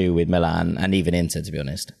that I do with Milan and even Inter, to be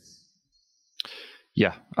honest.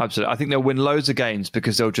 Yeah, absolutely. I think they'll win loads of games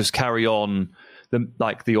because they'll just carry on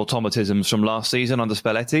the automatisms from last season under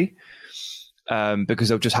Spalletti, because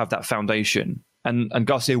they'll just have that foundation, and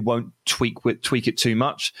Garcia won't tweak it too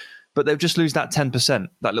much, but they'll just lose that 10%,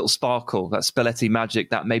 that little sparkle, that Spalletti magic,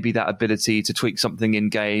 that maybe that ability to tweak something in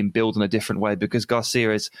game, build in a different way, because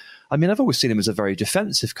Garcia is, I've always seen him as a very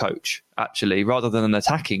defensive coach, actually, rather than an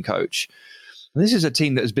attacking coach. And this is a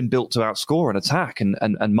team that has been built to outscore and attack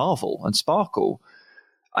and marvel and sparkle.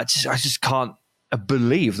 I just can't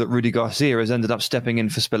believe that Rudy Garcia has ended up stepping in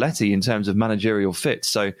for Spalletti in terms of managerial fit.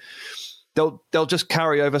 So they'll just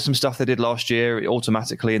carry over some stuff they did last year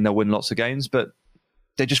automatically, and they'll win lots of games, but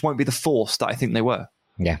they just won't be the force that I think they were.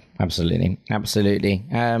 Yeah, absolutely.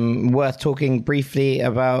 Worth talking briefly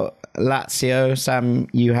about Lazio. Sam,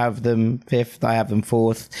 you have them 5th, I have them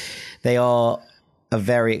 4th. They are a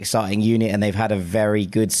very exciting unit, and they've had a very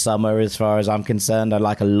good summer as far as I'm concerned. I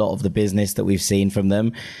like a lot of the business that we've seen from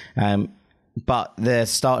them. But the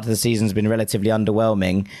start to the season has been relatively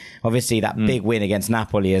underwhelming. Obviously, that big win against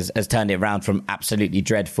Napoli has turned it around from absolutely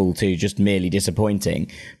dreadful to just merely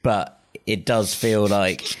disappointing. But it does feel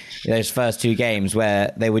like those first 2 games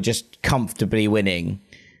where they were just comfortably winning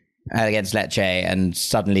against Lecce and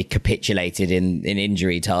suddenly capitulated in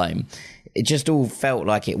injury time. It just all felt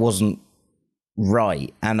like it wasn't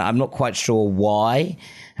right, and I'm not quite sure why.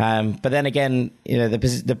 But then again,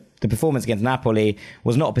 the performance against Napoli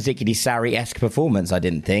was not a particularly Sarri-esque performance, I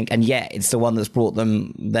didn't think, and yet it's the one that's brought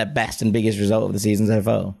them their best and biggest result of the season so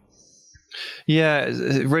far. Yeah,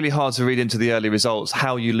 it's really hard to read into the early results.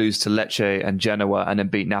 How you lose to Lecce and Genoa and then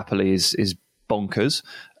beat Napoli is bonkers.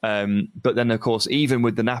 But then, of course, even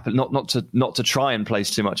with the Napoli, not to try and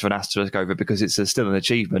place too much of an asterisk over it, because it's still an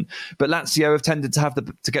achievement. But Lazio have tended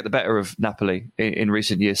to get the better of Napoli in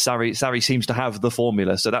recent years. Sarri seems to have the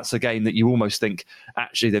formula, so that's a game that you almost think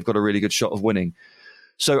actually they've got a really good shot of winning.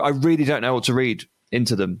 So I really don't know what to read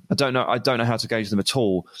into them. I don't know how to gauge them at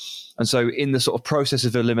all. And so in the sort of process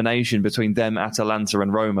of elimination between them, Atalanta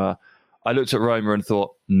and Roma, I looked at Roma and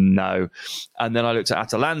thought, no. And then I looked at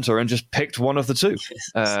Atalanta and just picked one of the 2.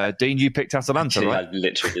 Dean, you picked Atalanta, actually, right? I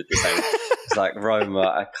literally did the same. It's like Roma,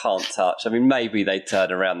 I can't touch. Maybe they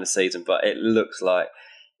turn around the season, but it looks like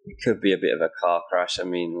it could be a bit of a car crash. I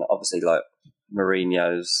mean, obviously, like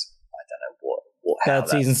Mourinho's, I don't know what third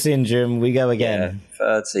season syndrome. We go again. Yeah,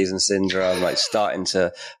 third season syndrome, like starting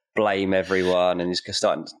to blame everyone, and he's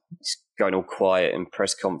going all quiet in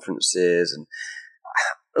press conferences. And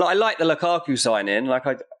I like the Lukaku sign-in. Like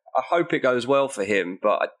I hope it goes well for him,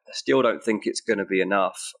 but I still don't think it's going to be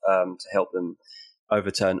enough to help them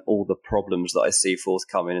overturn all the problems that I see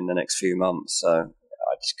forthcoming in the next few months. So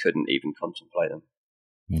I just couldn't even contemplate them.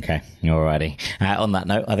 Okay, alrighty. On that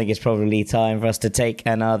note, I think it's probably time for us to take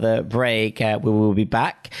another break. We will be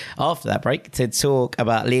back after that break to talk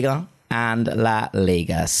about Liga and La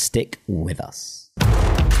Liga. Stick with us.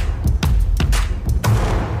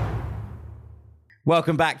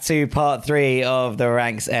 Welcome back to part 3 of the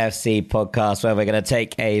Ranks FC podcast, where we're going to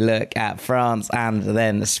take a look at France and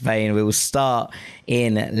then Spain. We will start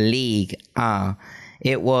in Ligue 1.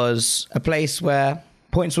 It was a place where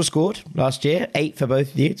points were scored last year, 8 for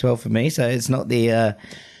both of you, 12 for me. So it's not the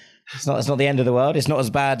it's not the end of the world. It's not as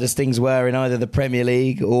bad as things were in either the Premier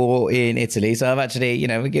League or in Italy. So I've actually,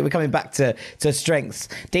 we're coming back to strengths.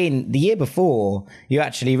 Dean, the year before, you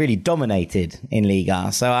actually really dominated in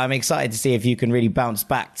Liga. So I'm excited to see if you can really bounce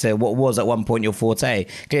back to what was at one point your forte.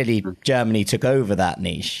 Clearly, Germany took over that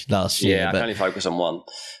niche last year. Yeah, I can only focus on one.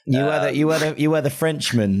 You were the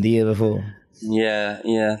Frenchman the year before. Yeah,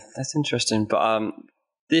 that's interesting. But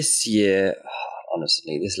this year,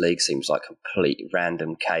 honestly, this league seems like complete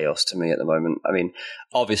random chaos to me at the moment. I mean,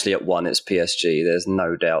 obviously at 1 it's PSG. There's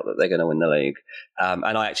no doubt that they're going to win the league.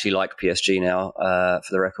 And I actually like PSG now,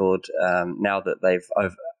 for the record. Now that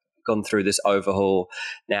they've gone through this overhaul,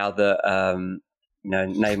 now that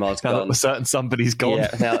Neymar's gone. Now that somebody's gone. Yeah,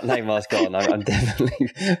 now Neymar's gone. I'm definitely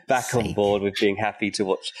back on board with being happy to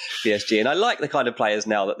watch PSG. And I like the kind of players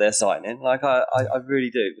now that they're signing. Like, I really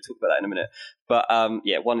do. We'll talk about that in a minute. But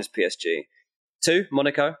 1 is PSG. 2,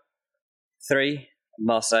 Monaco. 3,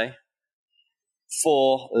 Marseille.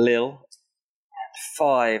 4, Lille. 5,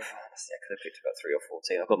 I could have picked about 3 or 4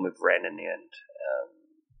 teams. I've gone with Rennes in the end.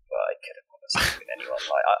 But I could have honestly been anyone.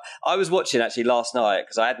 Like, I was watching actually last night,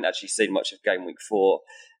 because I hadn't actually seen much of Game Week 4.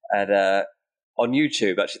 And on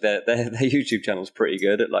YouTube, actually, their YouTube channel's pretty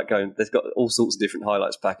good at they've got all sorts of different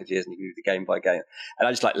highlights packages, and you can do the game by game. And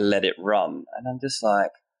I just let it run. And I'm just like,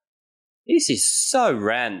 this is so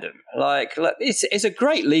random. Like it's a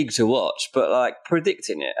great league to watch, but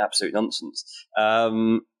predicting it, absolute nonsense.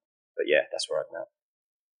 But yeah, that's where I'm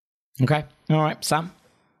at. Okay, all right, Sam.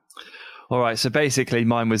 All right, so basically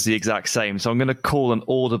mine was the exact same. So I'm going to call an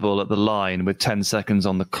audible at the line with 10 seconds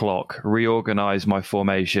on the clock, reorganize my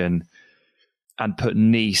formation, and put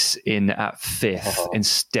Nice in at 5th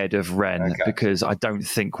instead of Rennes, because I don't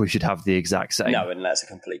think we should have the exact same. No, and that's a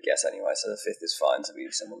complete guess anyway. So the 5th is fine to be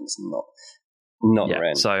someone that's not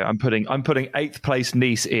Rennes. So I'm putting 8th place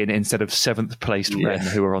Nice in instead of 7th placed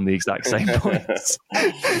Rennes, who are on the exact same points.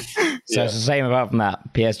 So it's the same apart from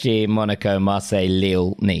that: PSG, Monaco, Marseille,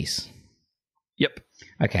 Lille, Nice. Yep.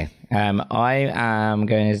 Okay. I am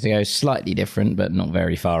going to go slightly different, but not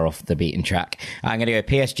very far off the beaten track. I'm going to go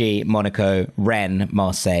PSG, Monaco, Rennes,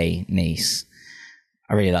 Marseille, Nice.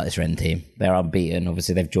 I really like this Rennes team. They're unbeaten.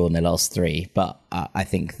 Obviously, they've drawn their last 3, but I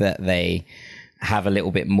think that they have a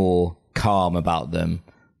little bit more calm about them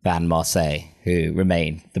than Marseille, who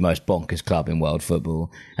remain the most bonkers club in world football.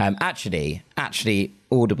 Actually,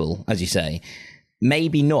 audible, as you say.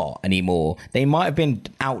 Maybe not anymore. They might have been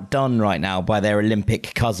outdone right now by their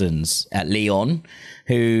Olympic cousins at Lyon,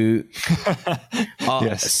 who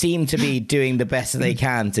seem to be doing the best that they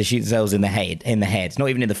can to shoot themselves in the head, not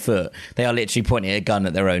even in the foot. They are literally pointing a gun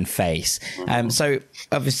at their own face. So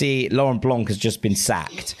obviously Laurent Blanc has just been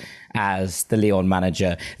sacked as the Lyon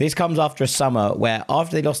manager. This comes after a summer where,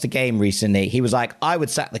 after they lost a game recently, he was like, I would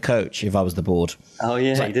sack the coach if I was the board. Oh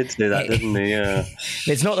yeah, he did do that, didn't he? Yeah.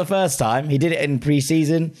 It's not the first time. He did it in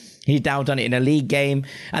pre-season. He's now done it in a league game.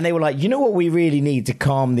 And they were like, you know what we really need to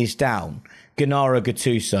calm this down? Gennaro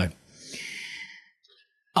Gattuso.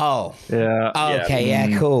 Oh. Yeah. Okay,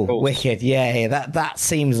 yeah, cool. Wicked. Yeah, that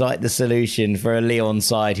seems like the solution for a Lyon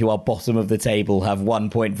side who are bottom of the table, have 1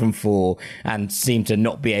 point from 4, and seem to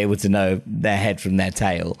not be able to know their head from their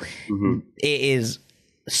tail. Mm-hmm. It is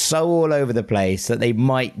so all over the place that they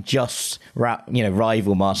might just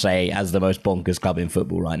rival Marseille as the most bonkers club in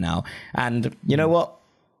football right now. And you know what?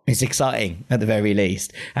 It's exciting at the very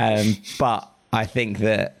least. But I think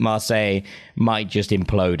that Marseille might just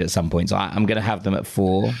implode at some point. So I'm going to have them at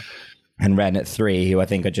 4 and Rennes at 3, who I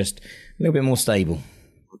think are just a little bit more stable.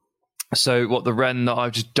 So what, the Rennes that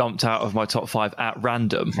I've just dumped out of my top 5 at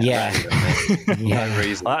random? Yeah. No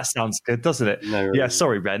reason. Well, that sounds good, doesn't it? No reason. Yeah,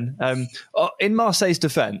 sorry, Rennes. In Marseille's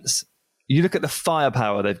defence, you look at the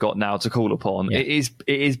firepower they've got now to call upon. It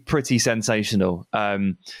is pretty sensational.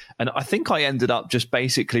 And I think I ended up just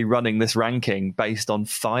basically running this ranking based on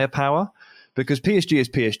firepower, because PSG is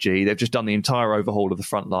PSG. They've just done the entire overhaul of the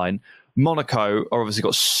front line. Monaco are obviously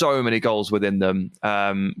got so many goals within them,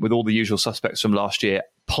 with all the usual suspects from last year,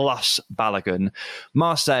 plus Balogun.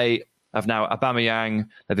 Marseille have now Aubameyang,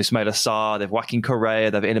 they've Ismaila Sarr, they've Joaquin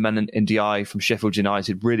Correa, they've Iliman Ndiaye from Sheffield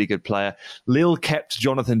United, really good player. Lille kept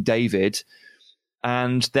Jonathan David,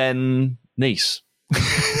 and then Nice.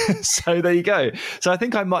 So there you go. So I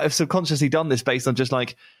think I might have subconsciously done this based on just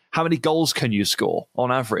like, how many goals can you score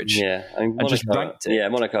on average? Yeah, I mean,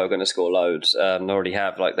 Monaco are going to score loads. They already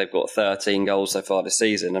have. Like, they've got 13 goals so far this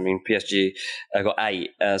season. I mean, PSG have got 8,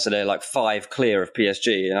 so they're like 5 clear of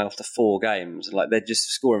PSG after 4 games. Like, they're just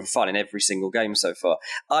scoring for fun in every single game so far.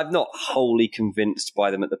 I'm not wholly convinced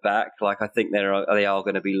by them at the back. Like, I think they are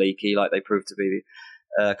going to be leaky, like they proved to be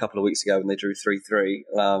a couple of weeks ago when they drew 3-3.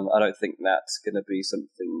 I don't think that's going to be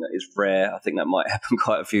something that is rare. I think that might happen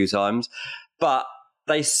quite a few times, but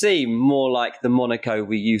they seem more like the Monaco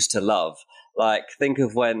we used to love. Like, think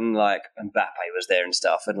of when like Mbappe was there and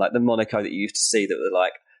stuff, and like the Monaco that you used to see that were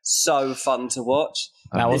like so fun to watch.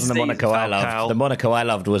 That wasn't the Monaco I loved. The Monaco I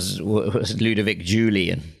loved was Ludovic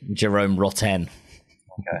Julie, Jerome Roten.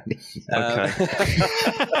 Okay.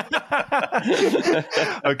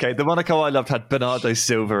 Okay. The Monaco I loved had Bernardo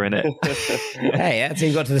Silva in it. Hey, that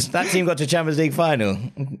team got to Champions League final.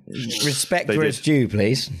 Respect where it's due,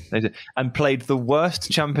 please. They did, and played the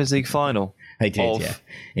worst Champions League final. They did,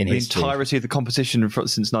 in the history. Entirety of the competition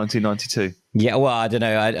since 1992. Yeah, well, I don't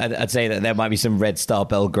know. I'd say that there might be some Red Star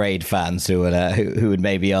Belgrade fans who would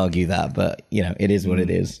maybe argue that, but it is what it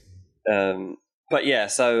is. But yeah,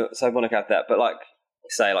 so Monaco have that, but like.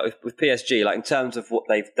 Say, like with PSG, like in terms of what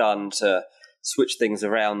they've done to switch things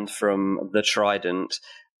around from the Trident,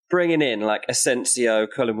 bringing in like Asensio,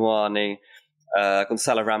 Kolo Muani,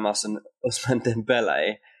 Gonzalo Ramos, and Ousmane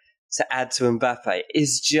Dembele to add to Mbappe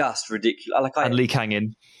is just ridiculous. And Lee Kang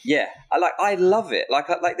in. Yeah, I love it.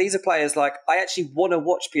 Like these are players. Like, I actually want to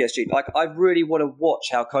watch PSG. Like, I really want to watch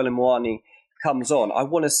how Kolo Muani comes on. I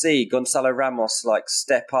want to see Gonzalo Ramos like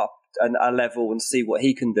step up a level and see what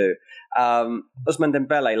he can do. Ousmane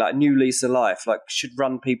Dembele, like, new lease of life, like, should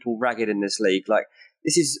run people ragged in this league. Like,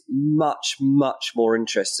 this is much, much more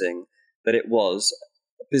interesting than it was,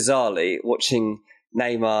 bizarrely, watching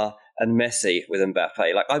Neymar and Messi with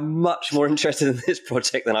Mbappe. Like, I'm much more interested in this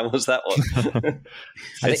project than I was that one.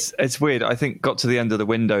 It's weird. I think got to the end of the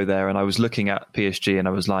window there, and I was looking at PSG, and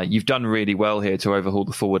I was like, you've done really well here to overhaul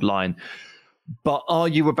the forward line. But are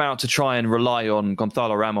you about to try and rely on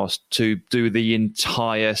Gonzalo Ramos to do the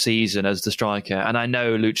entire season as the striker? And I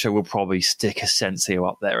know Lucho will probably stick Asensio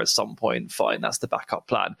up there at some point. Fine, that's the backup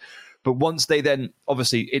plan. But once they then,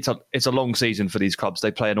 obviously, it's a long season for these clubs.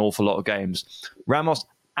 They play an awful lot of games. Ramos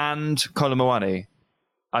and Kolo Muani,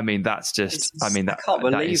 I mean, that's just, I can't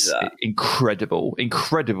believe that.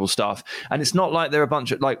 Incredible stuff. And it's not like they're a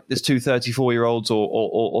bunch of, like, there's 2 34-year-olds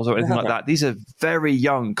or anything like that. These are very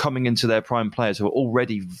young, coming into their prime players who are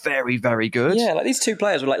already very, very good. Yeah, like, these two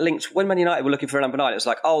players were like linked. When Man United were looking for a number 9, it was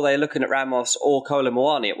like, oh, they're looking at Ramos or Kolo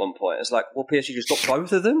Muani at one point. It's like, well, PSG just got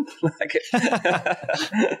both of them? Like,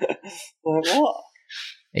 what?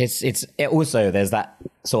 It's also, there's that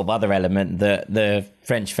sort of other element that the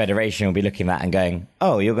French Federation will be looking at and going,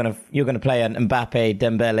 oh, you're gonna play an Mbappe,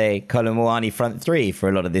 Dembele, Kolo Muani front 3 for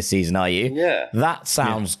a lot of this season, are you? Yeah, that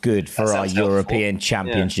sounds good for our European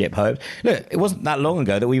Championship hopes. Look, it wasn't that long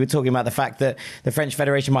ago that we were talking about the fact that the French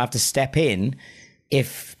Federation might have to step in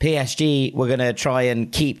if PSG were going to try and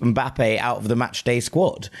keep Mbappe out of the matchday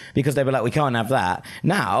squad, because they were like, we can't have that.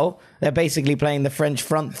 Now they're basically playing the French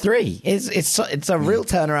front 3. It's a real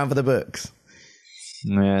turnaround for the books.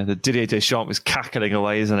 Yeah, the Didier Deschamps is cackling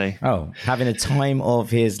away, isn't he? Oh, having a time of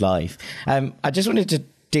his life. I just wanted to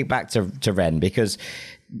dig back to Rennes, because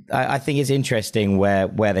I think it's interesting where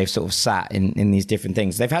they've sort of sat in these different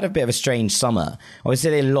things. They've had a bit of a strange summer.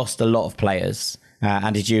 Obviously, they lost a lot of players.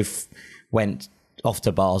 Andy Diouf went off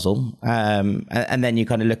to Basel. And then you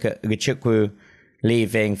kind of look at Ugachukwu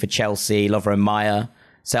leaving for Chelsea, Lovren Mayer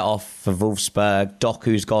set off for Wolfsburg,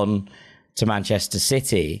 Doku's gone to Manchester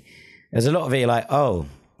City. There's a lot of it, you're like, oh,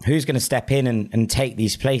 who's going to step in and take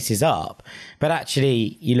these places up? But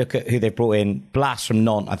actually, you look at who they've brought in. Blas from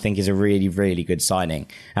Nantes, I think, is a really, really good signing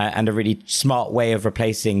and a really smart way of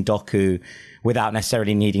replacing Doku without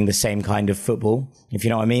necessarily needing the same kind of football, if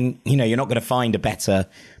you know what I mean. You know, you're not going to find a better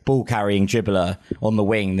ball-carrying dribbler on the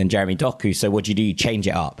wing than Jeremy Doku. So what do? You change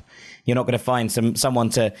it up. you're not going to find someone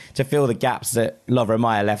to fill the gaps that Lovre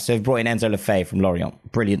Majer left. So they've brought in Enzo Lefebvre from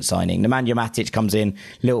Lorient. Brilliant signing. Nemanja Matic comes in,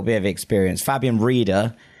 a little bit of experience. Fabian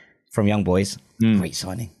Rieder from Young Boys. Great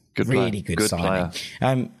signing. Really good signing.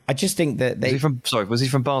 I just think that was he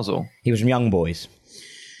from Basel? He was from Young Boys.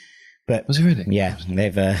 But was he really? Yeah,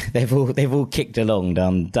 they've all kicked along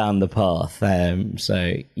down the path.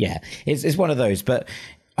 So yeah, it's one of those. But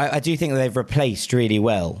I do think that they've replaced really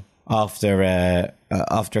well after a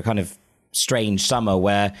kind of strange summer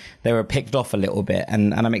where they were picked off a little bit,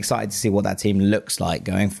 and I'm excited to see what that team looks like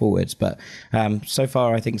going forwards. But so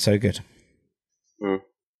far, I think so good.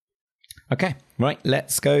 Okay, right,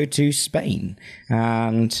 let's go to Spain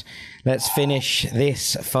and let's finish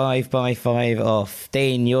this 5x5 off.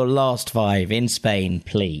 Dean, your last 5 in Spain,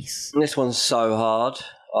 please. This one's so hard.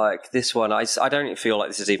 Like this one, I don't even feel like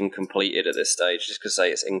this is even completed at this stage, just because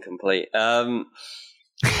say it's incomplete. Okay,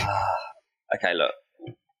 look,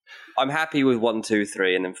 I'm happy with 1, 2,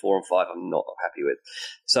 3, and then 4 and 5 I'm not happy with.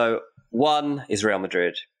 So 1 is Real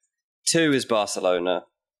Madrid, 2 is Barcelona,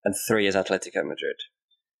 and 3 is Atletico Madrid.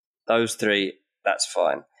 Those 3, that's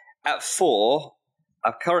fine. At 4,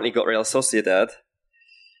 I've currently got Real Sociedad.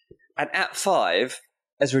 And at 5,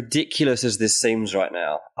 as ridiculous as this seems right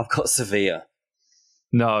now, I've got Sevilla.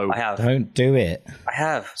 No. I have. Don't do it. I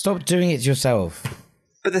have. Stop doing it yourself.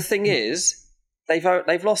 But the thing is, they've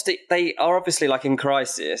lost it. They are obviously like in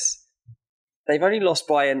crisis. They've only lost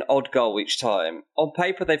by an odd goal each time. On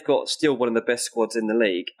paper, they've got still one of the best squads in the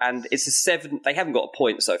league. And it's a 7. They haven't got a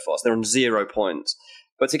point so far, so they're on 0 points.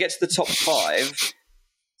 But to get to the top 5,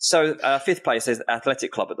 so 5th place is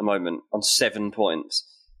Athletic Club at the moment on 7 points.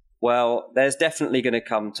 Well, there's definitely going to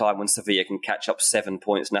come a time when Sevilla can catch up 7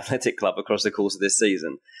 points in Athletic Club across the course of this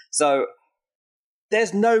season. So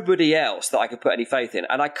there's nobody else that I could put any faith in.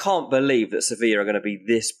 And I can't believe that Sevilla are going to be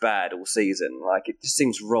this bad all season. Like, it just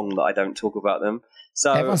seems wrong that I don't talk about them.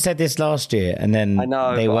 So everyone said this last year, and then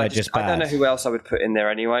they were just bad. I don't know who else I would put in there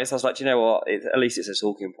anyway. So I was like, do you know what? At least it's a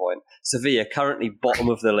talking point. Sevilla, currently bottom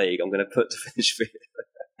of the league, I'm going to put to finish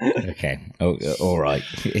 5th. Okay. Oh, all right.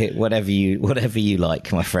 Whatever you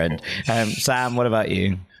like, my friend. Sam, what about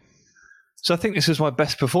you? So I think this was my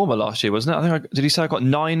best performer last year, wasn't it? Did you say I got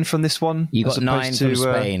 9 from this one? You got 9 from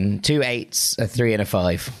Spain. 2 8s, a 3 and a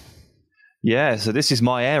 5. Yeah, so this is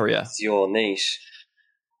my area. It's your niche.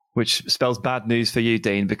 Which spells bad news for you,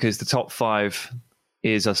 Dean, because the top 5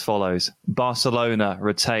 is as follows. Barcelona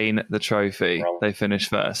retain the trophy. Wrong. They finish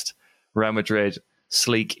 1st. Real Madrid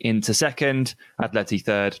sleek into 2nd. Atleti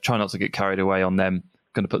 3rd. Try not to get carried away on them.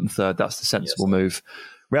 Going to put them 3rd. That's the sensible move.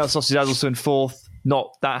 Real Sociedad also in 4th.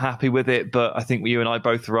 Not that happy with it, but I think you and I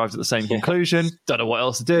both arrived at the same conclusion. Don't know what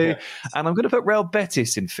else to do. Yeah. And I'm going to put Real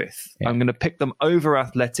Betis in 5th. Yeah. I'm going to pick them over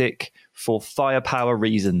Athletic for firepower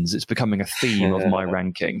reasons. It's becoming a theme of my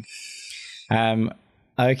ranking.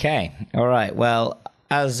 Okay. All right. Well,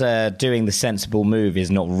 as doing the sensible move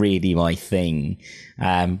is not really my thing,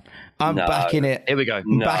 I'm backing it. Here we go.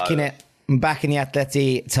 Backing it. I'm backing the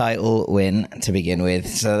Atleti title win to begin with.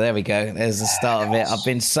 So there we go. There's the start of it. I've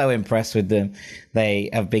been so impressed with them. They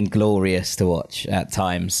have been glorious to watch at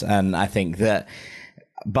times. And I think that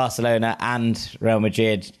Barcelona and Real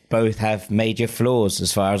Madrid both have major flaws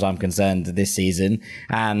as far as I'm concerned this season.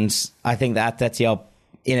 And I think that Atleti are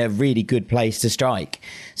in a really good place to strike.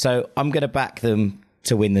 So I'm going to back them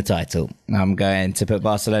to win the title. I'm going to put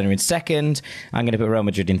Barcelona in 2nd. I'm going to put Real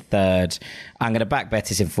Madrid in 3rd. I'm going to back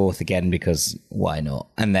Betis in 4th again because why not?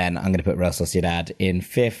 And then I'm going to put Real Sociedad in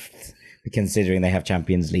 5th, considering they have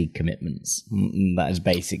Champions League commitments. That is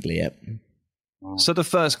basically it. So the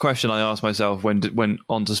first question I asked myself when went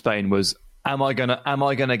on to Spain was, am I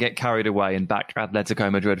gonna get carried away and back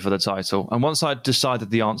Atletico Madrid for the title? And once I decided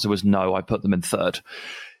the answer was no, I put them in 3rd.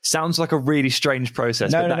 Sounds like a really strange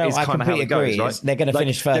process, but that is kind of how it goes, right? They're going to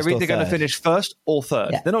finish 1st. They're either going to finish 1st or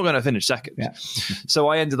 3rd. Yeah. They're not going to finish 2nd. Yeah. So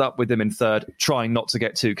I ended up with them in 3rd, trying not to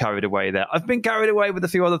get too carried away there. I've been carried away with a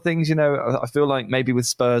few other things, you know. I feel like maybe with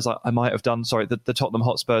Spurs, I might have done, the Tottenham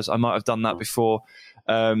Hotspurs, I might have done that before.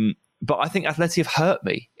 But I think Atleti have hurt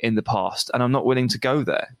me in the past, and I'm not willing to go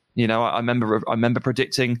there. You know, I remember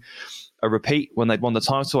predicting a repeat when they'd won the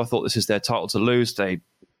title. I thought this is their title to lose.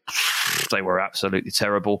 They were absolutely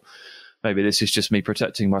terrible. Maybe this is just me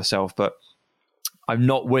protecting myself, but I'm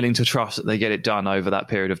not willing to trust that they get it done over that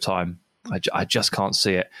period of time. I just can't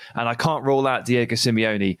see it. And I can't rule out Diego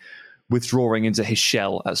Simeone withdrawing into his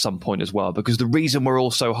shell at some point as well, because the reason we're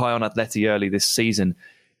all so high on Atleti early this season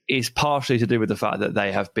is partially to do with the fact that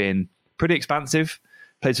they have been pretty expansive,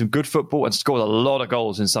 played some good football and scored a lot of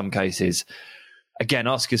goals in some cases. Again,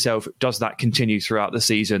 ask yourself, does that continue throughout the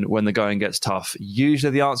season when the going gets tough?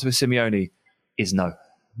 Usually the answer with Simeone is no.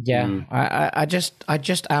 Yeah, I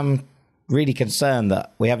just am really concerned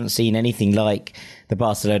that we haven't seen anything like the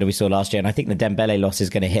Barcelona we saw last year, and I think the Dembele loss is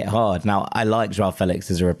going to hit hard. Now, I like Joao Felix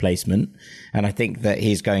as a replacement, and I think that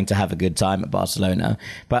he's going to have a good time at Barcelona,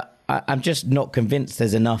 but I'm just not convinced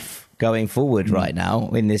there's enough going forward right now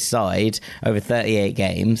in this side over 38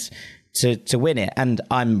 games to win it. And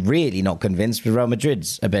I'm really not convinced with Real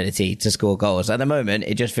Madrid's ability to score goals. At the moment,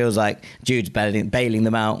 it just feels like Jude's bailing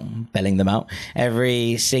them out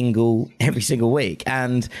every single week.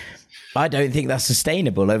 And I don't think that's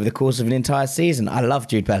sustainable over the course of an entire season. I love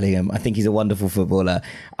Jude Bellingham. I think he's a wonderful footballer.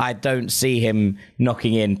 I don't see him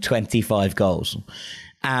knocking in 25 goals.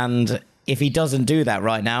 And if he doesn't do that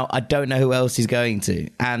right now, I don't know who else he's going to.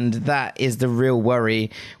 And that is the real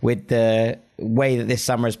worry with the way that this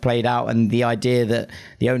summer has played out, and the idea that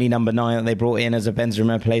the only number 9 that they brought in as a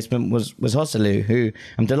Benzema replacement was Joselu, who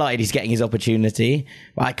I'm delighted he's getting his opportunity,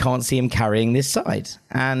 but I can't see him carrying this side.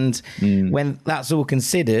 And when that's all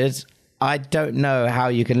considered, I don't know how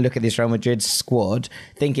you can look at this Real Madrid squad,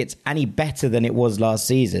 think it's any better than it was last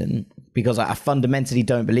season, because I fundamentally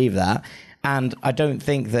don't believe that. And I don't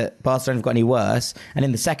think that Barcelona have got any worse. And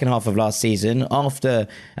in the second half of last season, after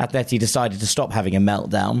Atleti decided to stop having a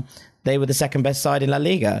meltdown, they were the second best side in La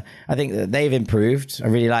Liga. I think that they've improved. I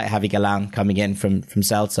really like Javi Galán coming in from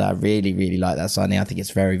Celta. I really, really like that signing. I think it's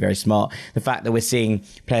very, very smart. The fact that we're seeing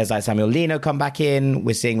players like Samuel Lino come back in,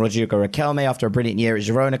 we're seeing Rodrigo Riquelme after a brilliant year at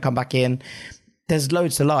Girona come back in. There's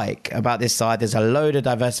loads to like about this side. There's a load of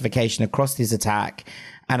diversification across this attack.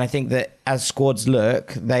 And I think that as squads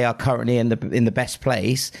look, they are currently in the best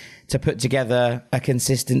place to put together a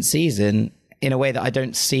consistent season in a way that I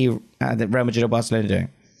don't see that Real Madrid or Barcelona doing.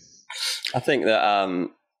 I think that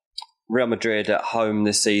Real Madrid at home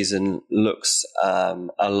this season looks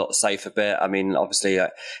a lot safer bet. I mean, obviously,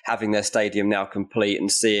 having their stadium now complete and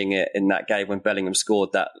seeing it in that game when Bellingham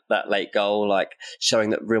scored that late goal, like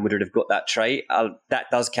showing that Real Madrid have got that trait, that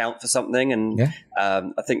does count for something. And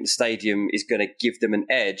I think the stadium is going to give them an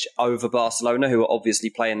edge over Barcelona, who are obviously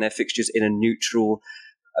playing their fixtures in a neutral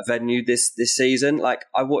venue this season. Like,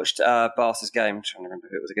 I watched Barca's game. I'm trying to remember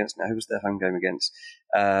who it was against now. Who was their home game against?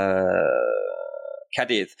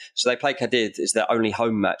 Cadiz. So they play Cadiz. It's their only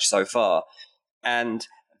home match so far. And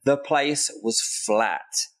the place was flat.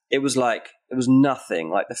 It was nothing.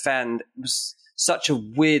 Like, it was such a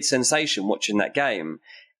weird sensation watching that game.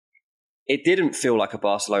 It didn't feel like a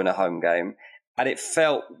Barcelona home game. And it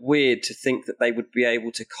felt weird to think that they would be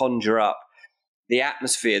able to conjure up the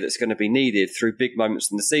atmosphere that's going to be needed through big moments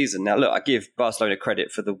in the season. Now, look, I give Barcelona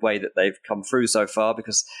credit for the way that they've come through so far,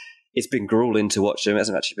 because it's been grueling to watch them. It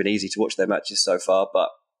hasn't actually been easy to watch their matches so far, but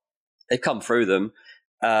they've come through them.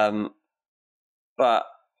 But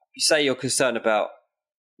you say you're concerned about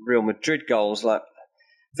Real Madrid goals, like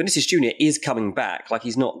Vinicius Junior is coming back. Like,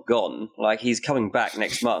 he's not gone. Like, he's coming back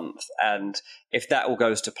next month. And if that all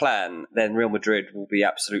goes to plan, then Real Madrid will be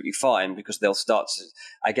absolutely fine, because they'll start to,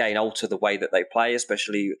 again, alter the way that they play,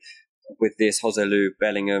 especially with this Joselu,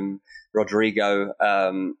 Bellingham, Rodrigo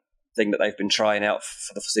thing that they've been trying out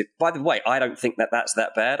for the. By the way, I don't think that's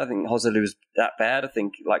that bad. I think Joselu's that bad. I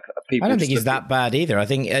think people. I don't think he's that bad either. I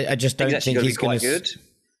think I just don't think he's quite good.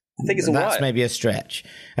 I think it's all right. That's maybe a stretch.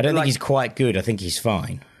 I don't think he's quite good. I think he's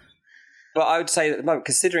fine. But I would say that at the moment,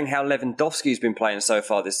 considering how Lewandowski's been playing so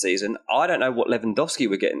far this season, I don't know what Lewandowski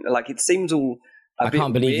we're getting. Like, it seems all. I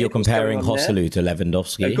can't believe you're comparing Joselu to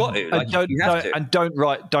Lewandowski. You've got to. Like, don't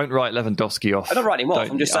write Lewandowski off. I don't write him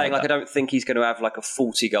off. I'm just saying, I don't think he's going to have like a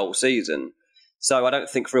 40-goal season. So I don't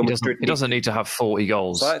think Real Madrid. He doesn't need to have 40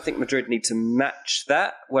 goals. So I don't think Madrid need to match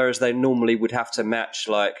that, whereas they normally would have to match,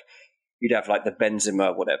 like, you'd have like the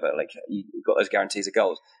Benzema, whatever. Like, you've got those guarantees of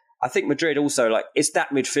goals. I think Madrid also, like, it's that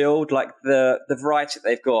midfield, like the variety that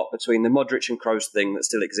they've got between the Modric and Kroos thing that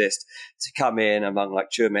still exists to come in among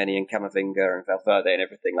like Tchouameni and Camavinga and Valverde and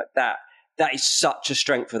everything like that. That is such a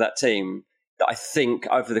strength for that team that I think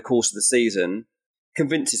over the course of the season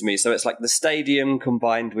convinces me. So it's like the stadium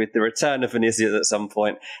combined with the return of Vinicius at some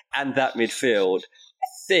point and that midfield, I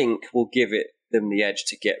think will give them the edge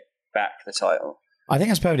to get back the title. I think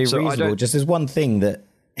that's perfectly reasonable. Just there's one thing that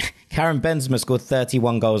Karim Benzema scored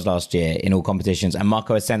 31 goals last year in all competitions, and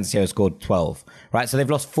Marco Asensio scored 12. Right, so they've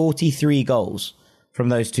lost 43 goals from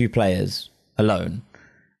those two players alone.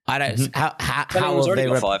 I don't. How have they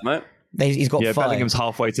got 5, mate? He's got 5. Bellingham's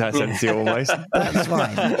halfway to Asensio almost. That's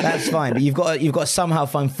fine. That's fine. But you've got to somehow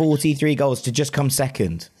find 43 goals to just come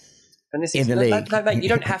second. And this in the league. You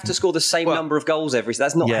don't have to score the same number of goals every.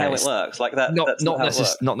 That's not how it works. Like that.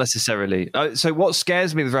 Not necessarily. So what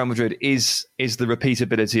scares me with Real Madrid is the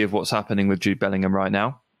repeatability of what's happening with Jude Bellingham right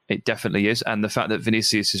now. It definitely is. And the fact that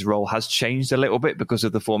Vinicius' role has changed a little bit because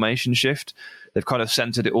of the formation shift, they've kind of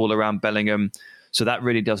centered it all around Bellingham. So that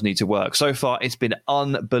really does need to work. So far, it's been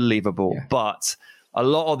unbelievable. Yeah. But a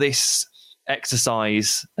lot of this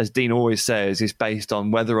exercise, as Dean always says, is based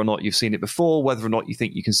on whether or not you've seen it before, whether or not you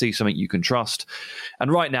think you can see something you can trust.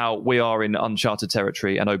 And right now, we are in uncharted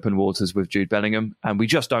territory and open waters with Jude Bellingham, and we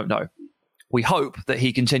just don't know. We hope that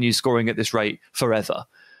he continues scoring at this rate forever.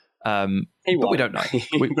 But we don't know.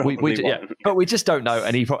 But we just don't know,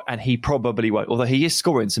 and he probably won't. Although he is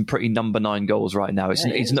scoring some pretty number 9 goals right now.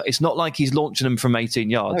 It's not like he's launching them from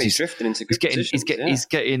 18 yards. No, he's drifting into good positions.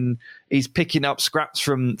 He's picking up scraps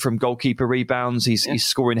from goalkeeper rebounds. He's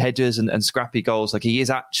scoring headers and scrappy goals. Like, he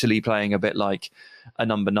is actually playing a bit like a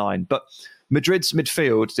number 9. But Madrid's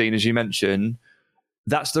midfield, Dean, as you mentioned,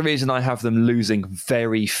 that's the reason I have them losing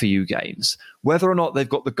very few games. Whether or not they've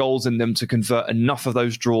got the goals in them to convert enough of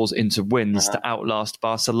those draws into wins to outlast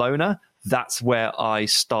Barcelona, that's where I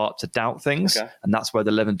start to doubt things. Okay. And that's where the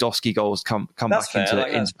Lewandowski goals come back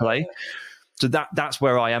into play. So that's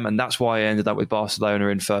where I am, and that's why I ended up with Barcelona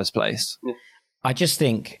in first place. I just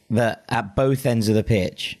think that at both ends of the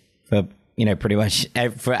pitch, for pretty much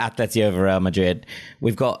for Atleti over Real Madrid,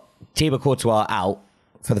 we've got Thibaut Courtois out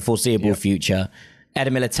for the foreseeable future. Eder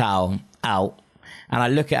Militao out, and I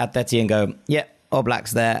look at Atleti and go,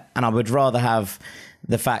 Oblak's there, and I would rather have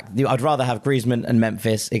I'd rather have Griezmann and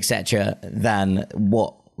Memphis, etc., than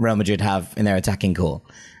what Real Madrid have in their attacking core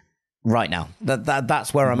right now.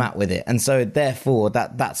 That's where I'm at with it, and so therefore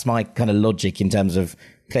that's my kind of logic in terms of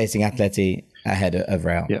placing Atleti ahead of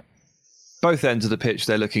Real. Yeah, both ends of the pitch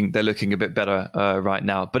they're looking a bit better right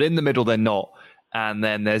now, but in the middle they're not. And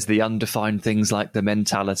then there's the undefined things like the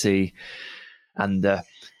mentality. And the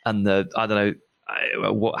I don't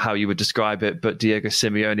know how you would describe it, but Diego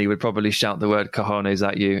Simeone would probably shout the word cojones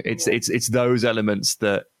at you. It's those elements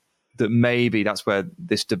that maybe that's where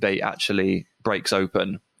this debate actually breaks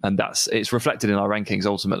open, and it's reflected in our rankings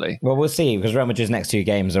ultimately. Well, we'll see, because Real Madrid's next 2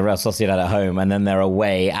 games are Real Sociedad at home, and then they're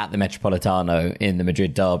away at the Metropolitano in the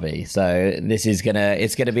Madrid derby. So it's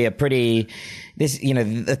gonna be a pretty.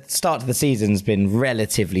 The start of the season's been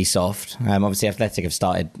relatively soft. Obviously, Athletic have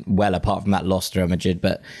started well apart from that loss to Real Madrid,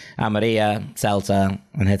 but Almeria, Celta,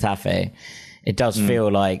 and Getafe, it does feel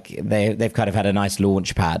like they've kind of had a nice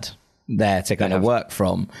launch pad there to kind of work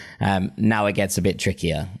from. Now it gets a bit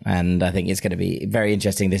trickier, and I think it's going to be very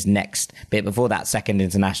interesting this next bit before that second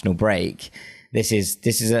international break. This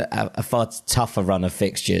is a far tougher run of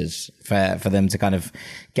fixtures for them to kind of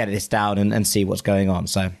get this down and see what's going on.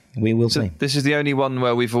 So we will see. This is the only one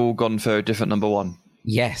where we've all gone for a different number 1.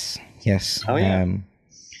 Yes. Oh, yeah.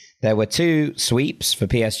 There were 2 sweeps for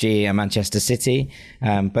PSG and Manchester City.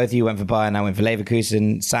 Both of you went for Bayern, I went for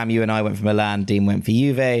Leverkusen. Sam, you and I went for Milan. Dean went for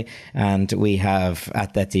Juve. And we have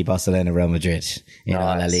Atleti, Barcelona, Real Madrid in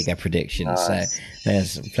our La Liga predictions. Nice. So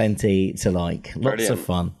there's plenty to like. Lots of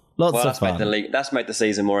fun. That's made the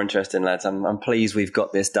season more interesting, lads. I'm pleased we've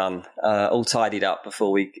got this done, all tidied up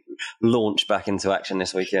before we launch back into action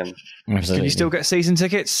this weekend. Absolutely. Can you still get season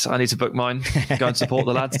tickets? I need to book mine. Go and support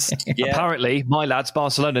the lads. Apparently, my lads,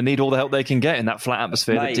 Barcelona, need all the help they can get in that flat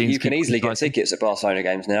atmosphere. Mate, you can easily get tickets at Barcelona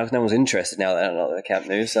games now because no one's interested now that they're not at the Camp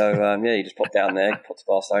Nou. So, you just pop down there, pop to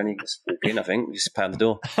Barcelona, you just walk in, I think. Just pay on the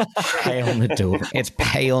door. Pay on the door. It's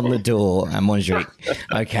pay on the door and Montjuic.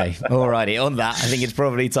 Okay, alrighty. On that, I think it's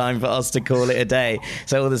probably time for us to call it a day.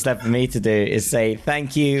 So all that's left for me to do is say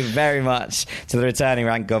thank you very much to the returning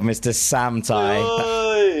rank of Mr. Sam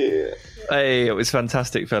Tighe. Hey, it was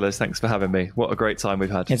fantastic, fellas. Thanks for having me. What a great time we've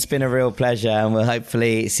had. It's been a real pleasure, and we'll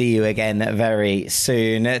hopefully see you again very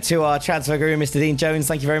soon. To our transfer guru, Mr. Dean Jones,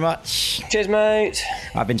 thank you very much. Cheers, mate.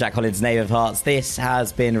 I've been Jack Collins, Knave of Hearts. This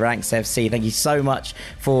has been Ranks FC. Thank you so much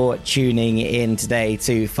for tuning in today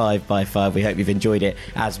to 5x5. We hope you've enjoyed it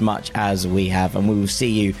as much as we have, and we will see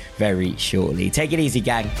you very shortly. Take it easy,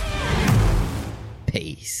 gang.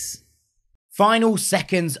 Peace. Final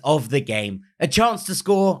seconds of the game. A chance to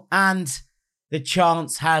score, and the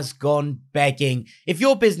chance has gone begging. If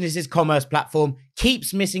your business's commerce platform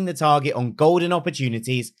keeps missing the target on golden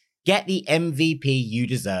opportunities, get the MVP you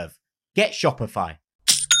deserve. Get Shopify.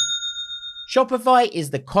 Shopify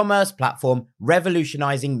is the commerce platform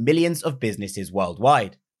revolutionizing millions of businesses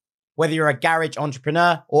worldwide. Whether you're a garage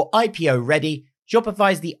entrepreneur or IPO ready,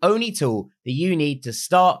 Shopify is the only tool that you need to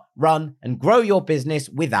start, run, and grow your business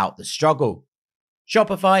without the struggle.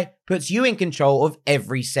 Shopify puts you in control of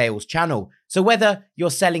every sales channel. So whether you're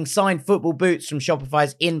selling signed football boots from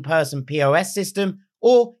Shopify's in-person POS system,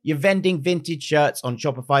 or you're vending vintage shirts on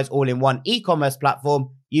Shopify's all-in-one e-commerce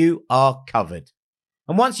platform, you are covered.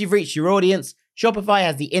 And once you've reached your audience, Shopify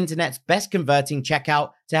has the internet's best converting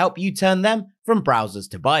checkout to help you turn them from browsers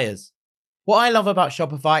to buyers. What I love about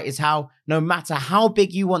Shopify is how, no matter how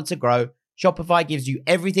big you want to grow, Shopify gives you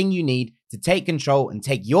everything you need to take control and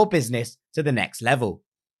take your business to the next level.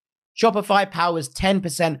 Shopify powers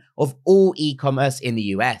 10% of all e-commerce in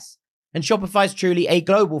the US. And Shopify is truly a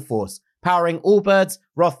global force, powering Allbirds,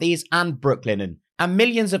 Rothy's, and Brooklinen, and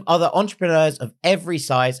millions of other entrepreneurs of every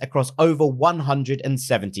size across over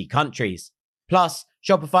 170 countries. Plus,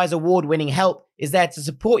 Shopify's award-winning help is there to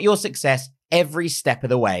support your success every step of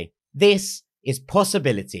the way. This is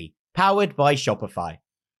Possibility, powered by Shopify.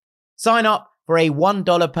 Sign up for a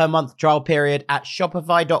 $1 per month trial period at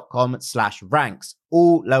shopify.com/ranks,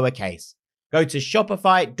 all lowercase. Go to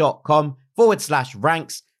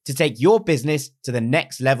shopify.com/ranks to take your business to the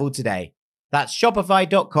next level today. That's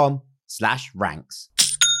shopify.com/ranks.